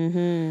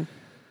Q.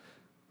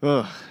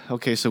 Ugh.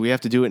 Okay, so we have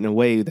to do it in a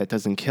way that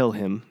doesn't kill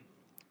him.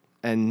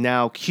 And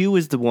now Q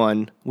is the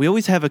one... We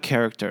always have a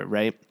character,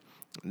 right?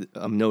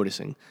 I'm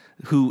noticing,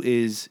 who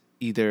is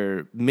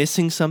either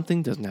missing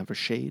something, doesn't have her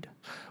shade,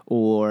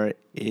 or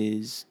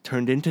is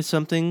turned into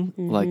something,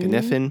 like an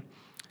Effin.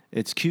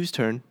 It's Q's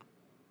turn.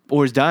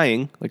 Or is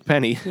dying, like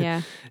Penny.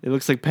 Yeah. It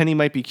looks like Penny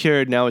might be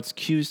cured. Now it's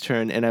Q's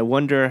turn, and I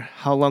wonder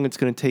how long it's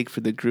going to take for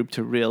the group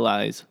to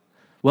realize.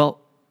 Well,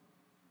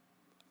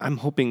 I'm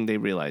hoping they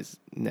realize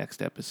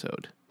next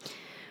episode.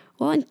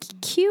 Well, in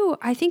Q,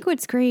 I think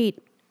what's great,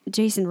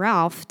 Jason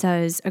Ralph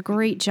does a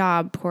great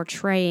job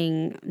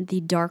portraying the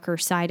darker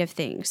side of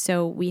things.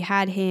 So we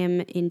had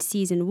him in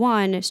season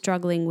 1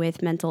 struggling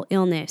with mental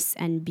illness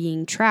and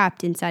being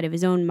trapped inside of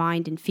his own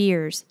mind and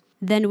fears.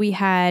 Then we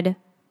had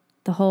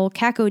the whole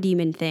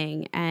cacodemon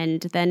thing,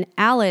 and then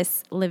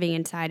Alice living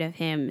inside of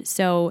him.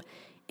 So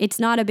it's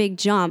not a big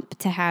jump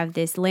to have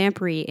this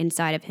lamprey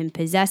inside of him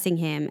possessing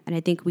him, and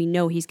I think we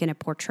know he's going to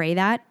portray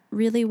that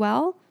really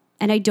well.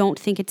 And I don't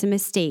think it's a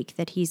mistake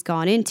that he's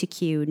gone into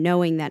Q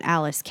knowing that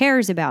Alice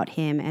cares about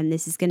him, and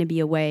this is going to be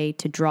a way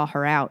to draw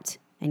her out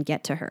and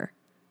get to her.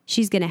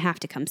 She's going to have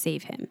to come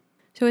save him.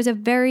 So it's a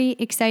very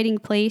exciting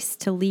place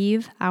to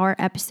leave our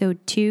episode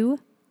 2.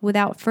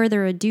 Without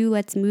further ado,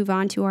 let's move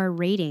on to our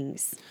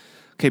ratings.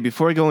 Okay,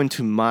 before I go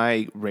into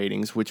my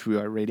ratings, which we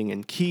are rating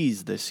in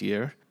keys this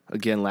year,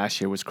 again,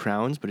 last year was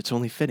crowns, but it's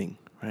only fitting,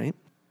 right?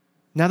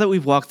 Now that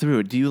we've walked through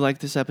it, do you like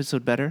this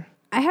episode better?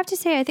 I have to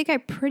say, I think I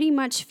pretty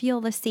much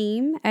feel the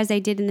same as I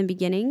did in the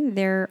beginning.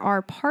 There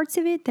are parts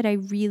of it that I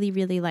really,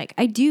 really like.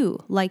 I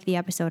do like the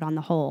episode on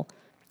the whole.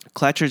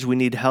 Clatchers, we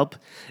need help.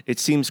 It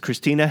seems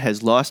Christina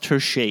has lost her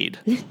shade.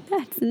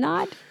 That's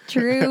not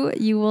true.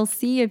 You will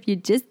see if you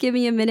just give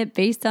me a minute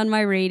based on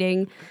my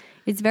rating.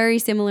 It's very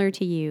similar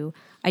to you.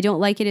 I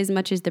don't like it as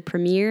much as the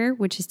premiere,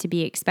 which is to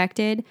be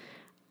expected.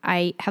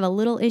 I have a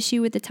little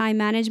issue with the time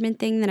management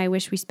thing that I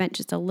wish we spent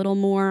just a little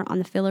more on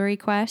the fillery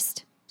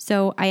quest.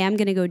 So I am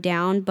going to go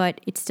down,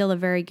 but it's still a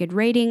very good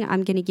rating.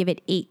 I'm going to give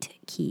it 8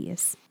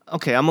 keys.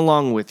 Okay, I'm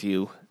along with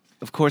you.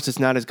 Of course, it's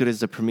not as good as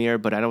the premiere,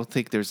 but I don't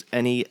think there's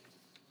any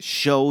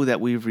show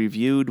that we've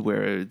reviewed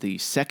where the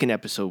second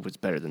episode was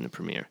better than the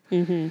premiere.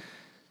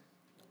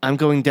 I'm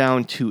going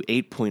down to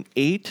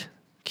 8.8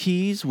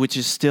 keys, which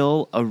is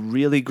still a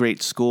really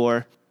great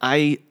score.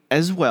 I,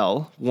 as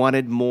well,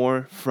 wanted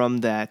more from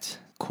that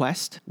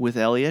quest with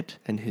Elliot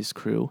and his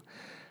crew.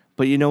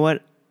 But you know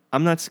what?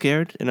 I'm not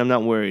scared and I'm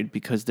not worried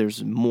because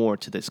there's more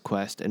to this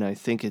quest, and I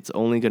think it's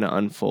only going to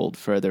unfold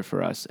further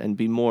for us and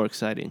be more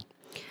exciting.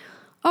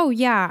 Oh,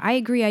 yeah, I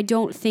agree. I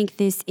don't think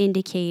this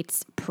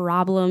indicates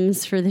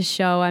problems for the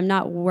show. I'm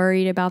not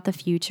worried about the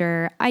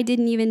future. I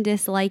didn't even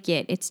dislike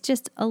it. It's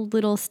just a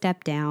little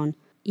step down.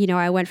 You know,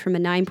 I went from a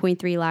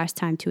 9.3 last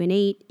time to an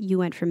 8. You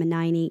went from a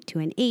 9.8 to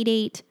an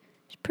 8.8.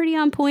 It's pretty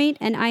on point,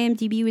 and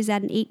IMDb was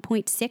at an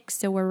 8.6,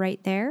 so we're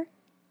right there.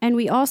 And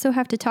we also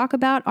have to talk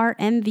about our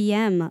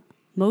MVM,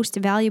 Most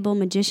Valuable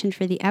Magician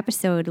for the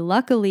episode.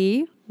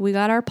 Luckily, we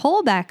got our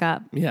poll back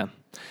up. Yeah.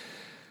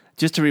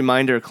 Just a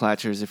reminder,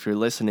 Clatchers, if you're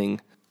listening,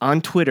 on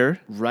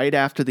Twitter, right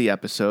after the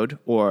episode,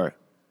 or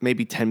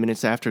maybe 10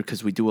 minutes after,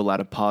 because we do a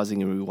lot of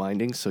pausing and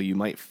rewinding, so you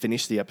might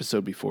finish the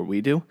episode before we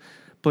do.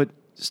 But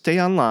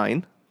stay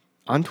online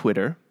on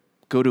Twitter.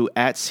 Go to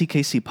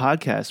 @CKC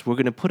Podcast. We're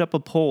going to put up a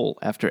poll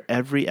after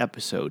every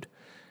episode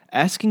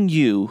asking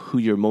you who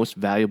your most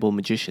valuable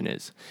magician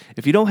is.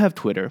 If you don't have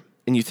Twitter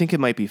and you think it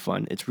might be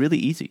fun, it's really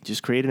easy.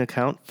 Just create an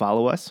account,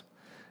 follow us,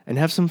 and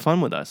have some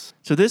fun with us.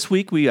 So this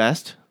week we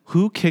asked,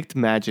 Who kicked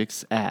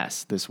Magic's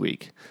ass this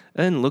week?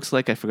 And looks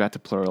like I forgot to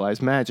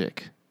pluralize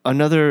Magic.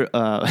 Another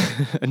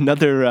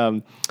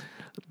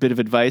bit of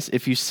advice: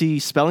 if you see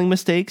spelling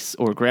mistakes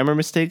or grammar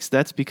mistakes,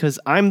 that's because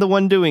I'm the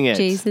one doing it.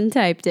 Jason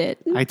typed it.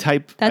 That's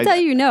how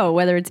you know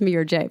whether it's me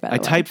or Jay, by the way. I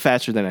type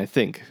faster than I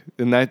think,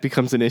 and that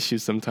becomes an issue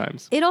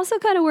sometimes. It also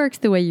kind of works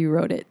the way you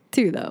wrote it,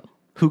 too, though.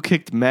 Who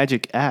kicked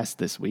Magic ass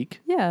this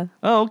week? Yeah.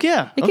 Oh,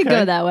 yeah. It could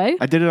go that way.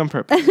 I did it on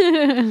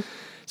purpose.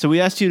 So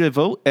we asked you to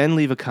vote and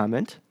leave a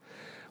comment.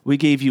 We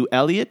gave you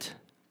Elliot,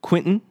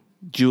 Quentin,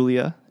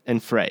 Julia,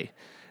 and Frey.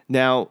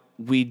 Now,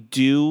 we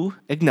do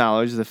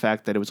acknowledge the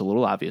fact that it was a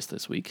little obvious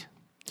this week.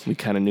 We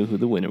kind of knew who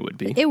the winner would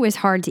be. It was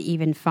hard to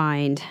even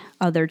find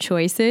other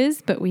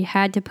choices, but we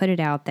had to put it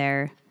out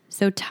there.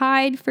 So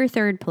tied for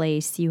third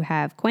place, you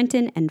have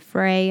Quentin and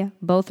Frey,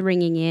 both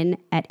ringing in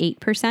at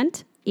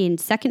 8%. In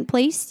second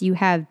place, you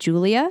have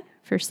Julia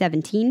for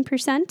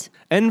 17%.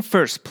 And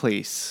first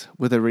place,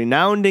 with a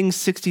resounding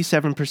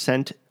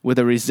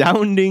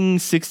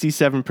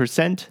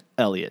 67%,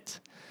 Elliot.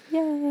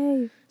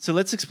 Yay. So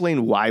let's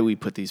explain why we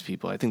put these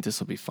people. I think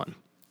this will be fun.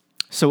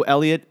 So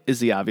Elliot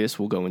is the obvious.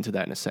 We'll go into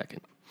that in a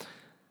second.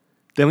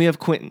 Then we have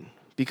Quentin,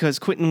 because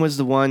Quentin was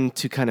the one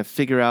to kind of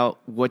figure out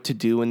what to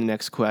do in the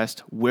next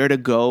quest, where to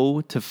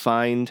go to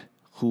find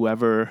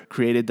whoever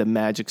created the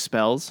magic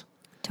spells.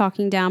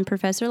 Talking down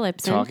Professor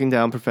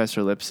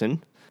Lipson.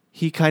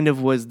 He kind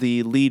of was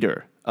the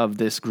leader of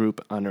this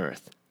group on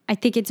Earth. I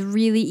think it's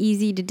really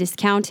easy to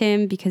discount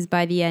him because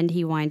by the end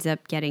he winds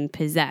up getting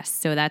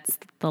possessed. So that's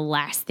the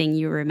last thing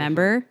you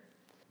remember.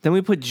 Then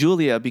we put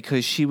Julia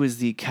because she was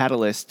the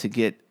catalyst to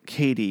get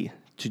Katie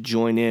to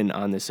join in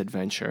on this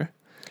adventure.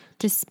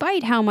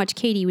 Despite how much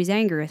Katie was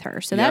angry with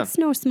her. So that's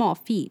no small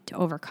feat to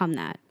overcome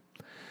that.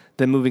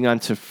 Then moving on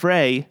to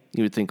Frey,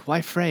 you would think, why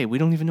Frey? We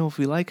don't even know if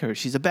we like her.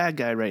 She's a bad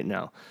guy right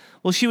now.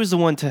 Well, she was the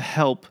one to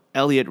help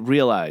Elliot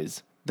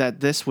realize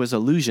that this was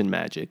illusion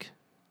magic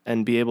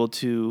and be able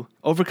to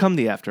overcome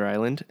the After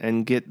Island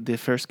and get the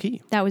first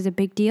key. That was a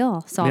big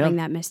deal, solving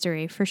that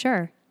mystery, for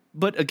sure.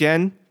 But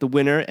again, the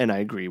winner, and I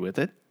agree with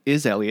it,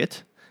 is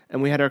Elliot.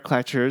 And we had our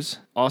Clatchers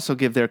also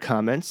give their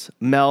comments.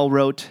 Mel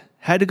wrote,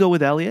 had to go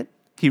with Elliot.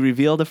 He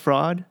revealed a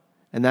fraud,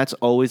 and that's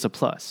always a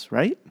plus,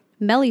 right?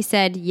 Melly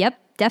said, yep,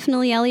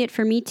 definitely Elliot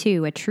for me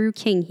too, a true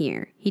king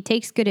here. He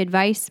takes good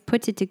advice,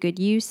 puts it to good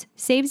use,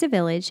 saves a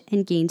village,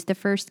 and gains the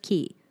first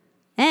key.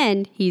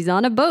 And he's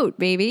on a boat,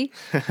 baby.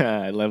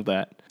 I love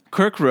that.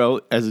 Kirk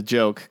wrote, as a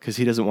joke, because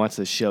he doesn't watch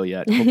this show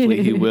yet.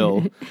 Hopefully he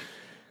will.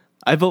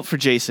 I vote for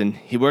Jason.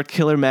 He worked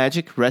killer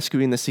magic,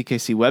 rescuing the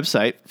CKC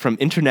website from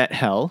internet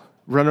hell.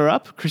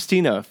 Runner-up,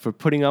 Christina, for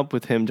putting up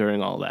with him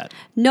during all that.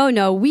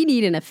 No, we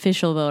need an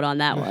official vote on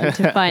that one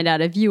to find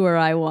out if you or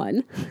I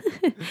won.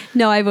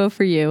 No, I vote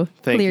for you,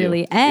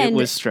 clearly. You. And it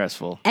was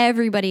stressful.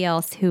 Everybody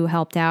else who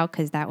helped out,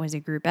 because that was a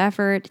group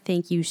effort,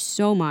 thank you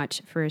so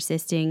much for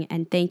assisting,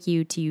 and thank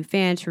you to you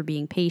fans for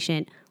being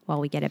patient while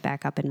we get it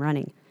back up and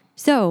running.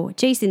 So,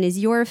 Jason, is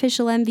your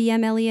official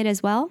MVM Elliot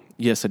as well?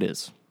 Yes, it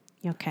is.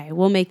 Okay,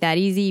 we'll make that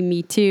easy.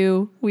 Me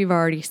too. We've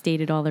already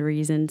stated all the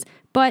reasons.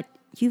 But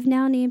you've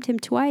now named him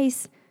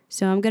twice.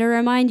 So I'm going to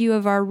remind you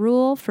of our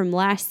rule from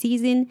last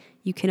season.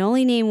 You can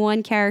only name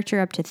one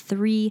character up to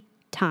 3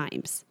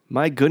 times.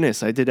 My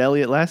goodness, I did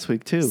Elliot last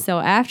week too. So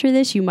after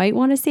this, you might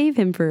want to save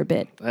him for a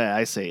bit.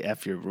 I say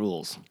F your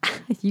rules.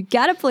 You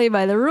got to play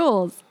by the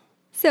rules.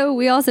 So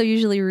we also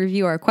usually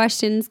review our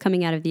questions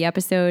coming out of the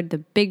episode. The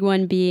big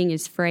one being,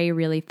 is Frey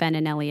really Fen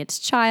and Elliot's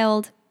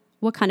child?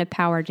 What kind of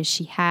power does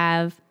she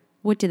have?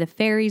 What do the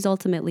fairies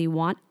ultimately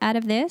want out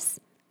of this?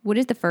 What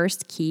is the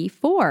first key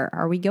for?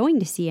 Are we going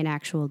to see an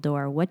actual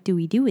door? What do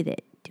we do with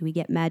it? Do we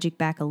get magic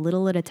back a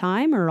little at a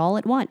time or all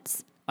at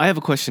once? I have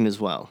a question as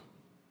well.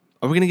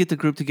 Are we going to get the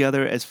group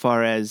together as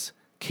far as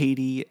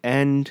Katie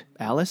and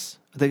Alice?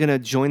 Are they going to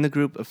join the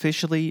group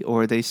officially,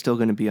 or are they still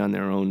going to be on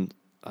their own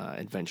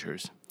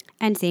adventures?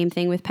 And same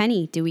thing with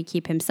Penny. Do we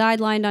keep him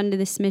sidelined onto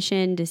this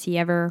mission? Does he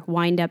ever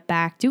wind up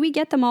back? Do we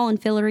get them all in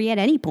Fillory at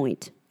any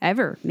point?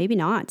 Ever? Maybe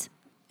not.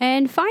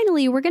 And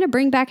finally, we're going to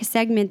bring back a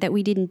segment that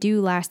we didn't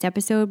do last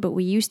episode, but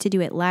we used to do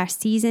it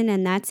last season,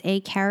 and that's a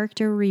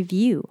character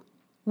review.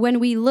 When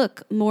we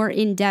look more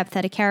in depth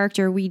at a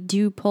character, we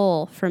do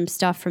pull from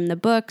stuff from the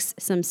books,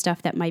 some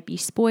stuff that might be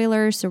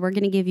spoilers, so we're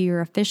going to give you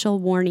your official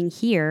warning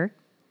here.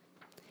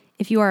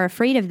 If you are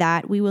afraid of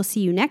that, we will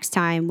see you next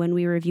time when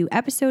we review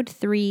episode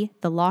 3,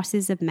 The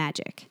Losses of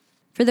Magic.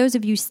 For those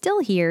of you still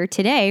here,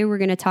 today we're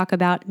going to talk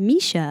about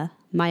Misha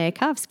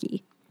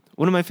Mayakovsky.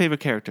 One of my favorite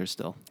characters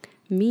still.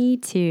 Me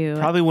too.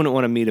 Probably wouldn't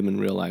want to meet him in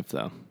real life,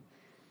 though.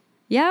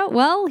 Yeah,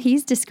 well,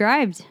 he's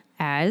described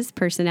as,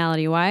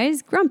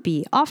 personality-wise,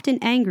 grumpy, often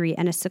angry,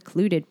 and a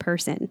secluded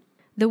person.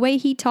 The way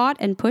he taught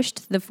and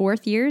pushed the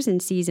 4th years in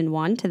Season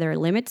 1 to their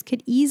limits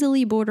could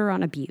easily border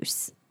on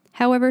abuse.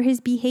 However,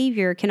 his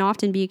behavior can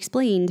often be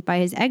explained by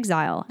his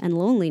exile and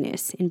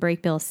loneliness in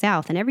Breakbill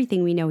South and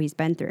everything we know he's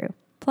been through.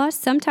 Plus,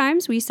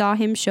 sometimes we saw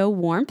him show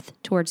warmth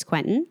towards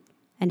Quentin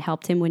and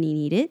helped him when he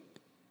needed,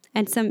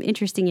 and some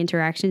interesting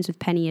interactions with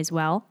Penny as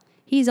well.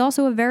 He's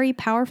also a very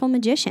powerful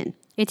magician.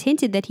 It's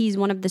hinted that he's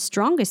one of the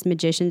strongest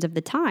magicians of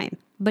the time,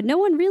 but no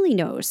one really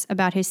knows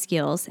about his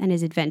skills and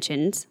his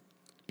inventions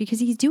because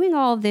he's doing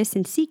all of this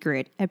in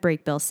secret at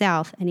Breakbill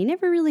South, and he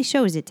never really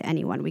shows it to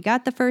anyone. We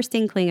got the first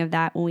inkling of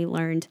that when we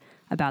learned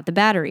about the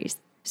batteries.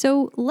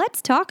 So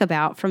let's talk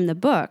about from the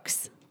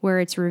books where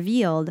it's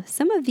revealed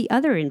some of the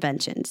other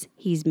inventions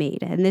he's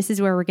made. And this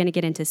is where we're going to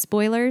get into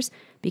spoilers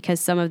because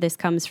some of this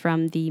comes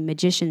from The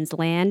Magician's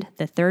Land,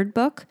 the third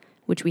book,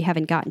 which we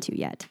haven't gotten to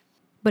yet.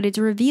 But it's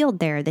revealed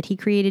there that he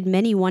created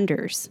many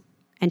wonders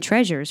and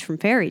treasures from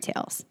fairy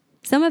tales,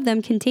 some of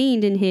them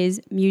contained in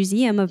his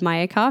Museum of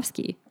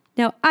Mayakovsky.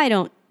 Now, I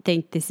don't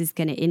think this is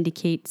going to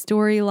indicate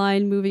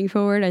storyline moving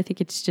forward. I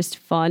think it's just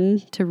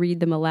fun to read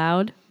them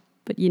aloud,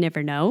 but you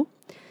never know.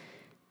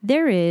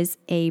 There is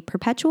a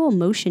perpetual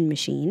motion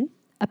machine,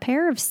 a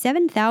pair of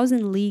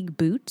 7,000 league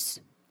boots,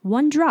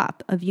 1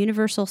 drop of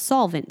universal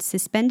solvent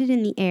suspended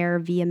in the air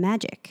via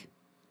magic.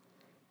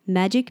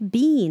 Magic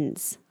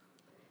beans.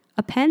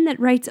 A pen that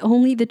writes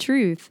only the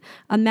truth,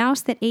 a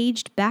mouse that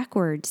aged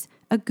backwards,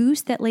 a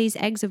goose that lays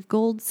eggs of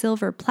gold,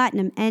 silver,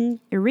 platinum, and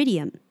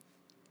iridium.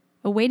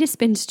 A way to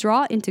spin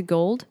straw into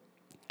gold,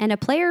 and a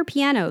player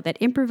piano that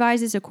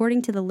improvises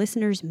according to the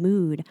listener's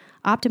mood,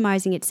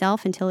 optimizing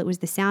itself until it was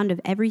the sound of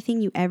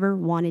everything you ever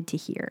wanted to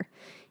hear.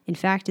 In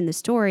fact, in the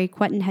story,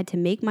 Quentin had to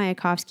make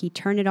Mayakovsky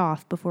turn it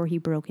off before he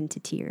broke into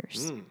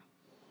tears.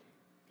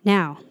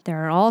 Now,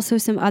 there are also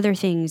some other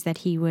things that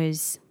he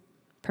was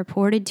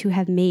purported to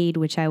have made,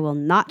 which I will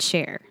not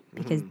share,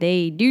 because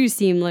they do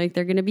seem like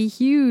they're going to be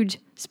huge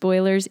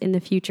spoilers in the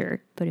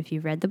future. But if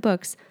you've read the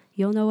books,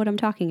 you'll know what I'm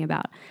talking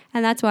about.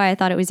 And that's why I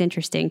thought it was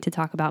interesting to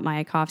talk about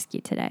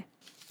Mayakovsky today.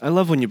 I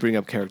love when you bring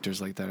up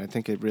characters like that. I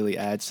think it really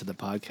adds to the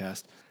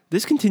podcast.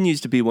 This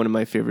continues to be one of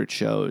my favorite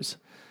shows,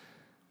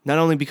 not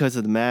only because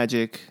of the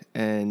magic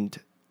and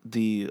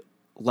the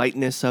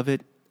lightness of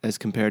it as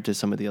compared to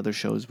some of the other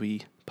shows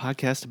we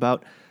podcast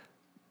about,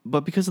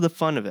 but because of the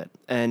fun of it.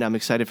 And I'm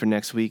excited for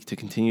next week to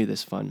continue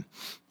this fun.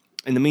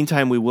 In the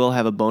meantime, we will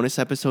have a bonus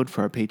episode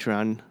for our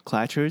Patreon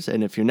Clatchers.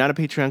 And if you're not a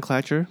Patreon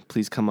Clatcher,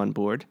 please come on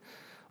board.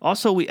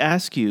 Also, we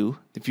ask you,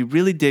 if you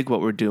really dig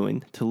what we're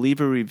doing, to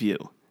leave a review.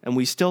 And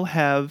we still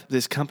have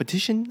this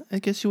competition, I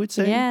guess you would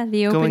say,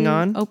 the going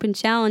on. Open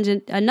challenge,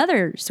 and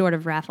another sort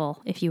of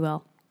raffle, if you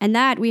will. And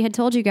that, we had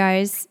told you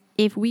guys,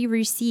 if we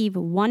receive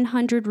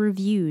 100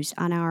 reviews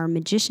on our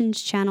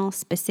Magicians channel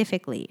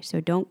specifically, so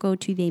don't go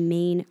to the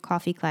main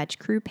Coffee Clatch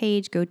crew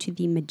page, go to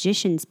the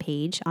Magicians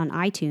page on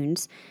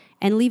iTunes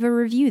and leave a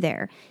review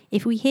there.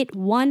 If we hit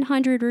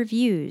 100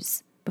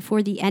 reviews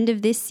before the end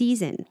of this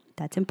season,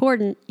 that's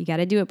important, you got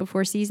to do it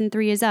before season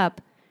 3 is up,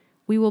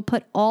 we will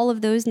put all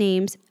of those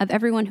names of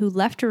everyone who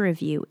left a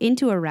review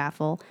into a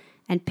raffle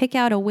and pick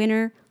out a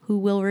winner who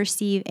will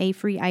receive a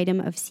free item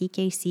of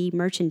CKC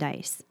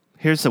merchandise.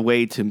 Here's a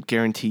way to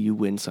guarantee you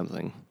win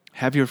something.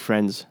 Have your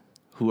friends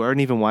who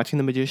aren't even watching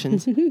The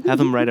Magicians, have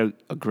them write a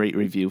great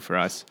review for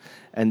us.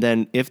 And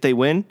then if they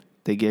win,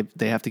 they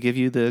have to give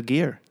you the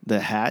gear,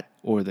 the hat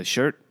or the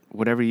shirt,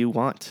 whatever you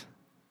want.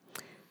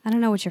 I don't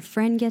know what your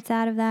friend gets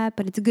out of that,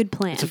 but it's a good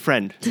plan. It's a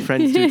friend.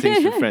 Friends do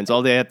things for friends.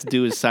 All they have to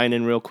do is sign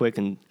in real quick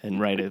and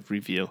write a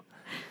review.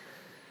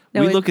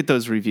 We look at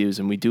those reviews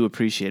and we do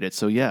appreciate it.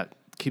 So yeah,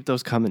 keep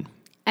those coming.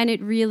 And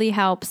it really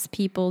helps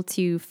people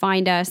to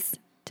find us,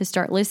 to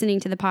start listening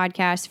to the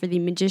podcast. For the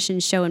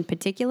Magicians show in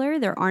particular,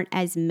 there aren't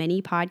as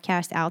many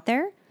podcasts out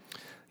there.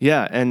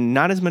 Yeah, and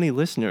not as many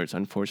listeners,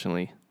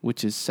 unfortunately,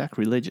 which is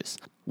sacrilegious.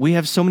 We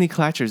have so many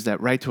Clatchers that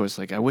write to us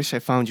like, I wish I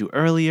found you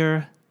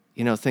earlier.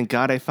 You know, thank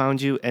God I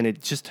found you. And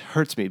it just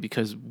hurts me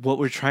because what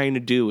we're trying to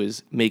do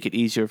is make it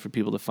easier for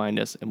people to find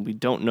us, and we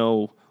don't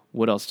know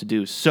what else to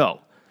do. So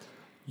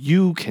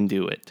you can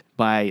do it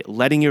by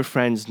letting your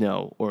friends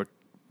know, or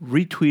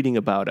retweeting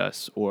about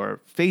us, or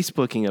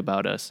Facebooking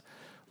about us.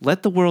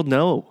 Let the world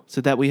know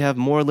so that we have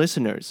more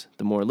listeners.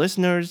 The more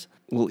listeners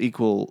will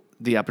equal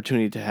the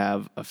opportunity to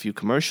have a few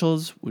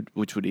commercials,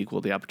 which would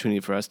equal the opportunity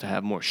for us to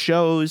have more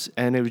shows,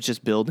 and it would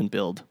just build and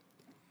build.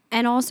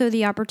 And also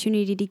the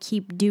opportunity to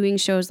keep doing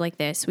shows like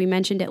this. We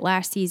mentioned it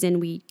last season.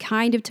 We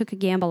kind of took a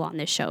gamble on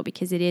this show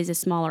because it is a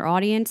smaller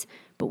audience,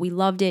 but we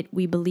loved it.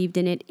 We believed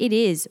in it. It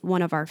is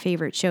one of our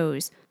favorite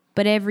shows.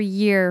 But every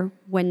year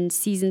when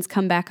seasons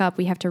come back up,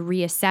 we have to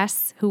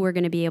reassess who we're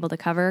going to be able to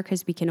cover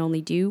because we can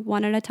only do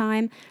one at a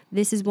time.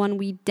 This is one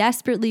we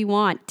desperately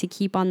want to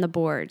keep on the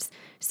boards.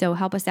 So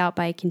help us out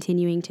by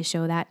continuing to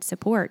show that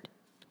support.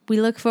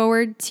 We look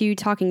forward to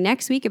talking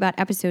next week about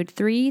episode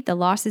 3, The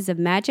Losses of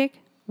Magic,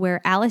 where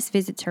Alice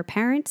visits her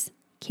parents,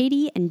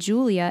 Katie and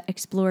Julia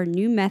explore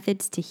new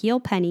methods to heal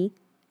Penny,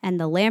 and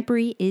the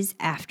lamprey is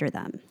after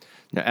them.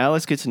 Now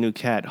Alice gets a new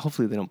cat.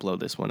 Hopefully they don't blow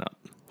this one up.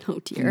 Oh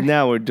dear.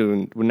 Now we're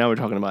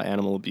talking about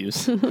animal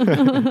abuse.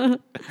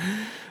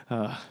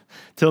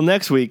 Till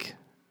next week,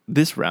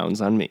 this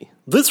round's on me.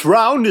 This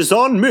round is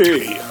on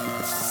me.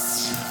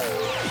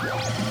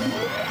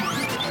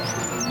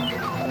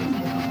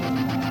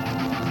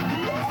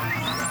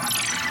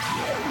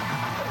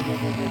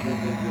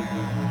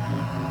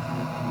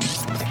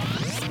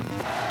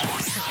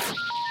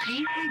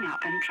 Please hang up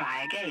and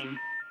try again.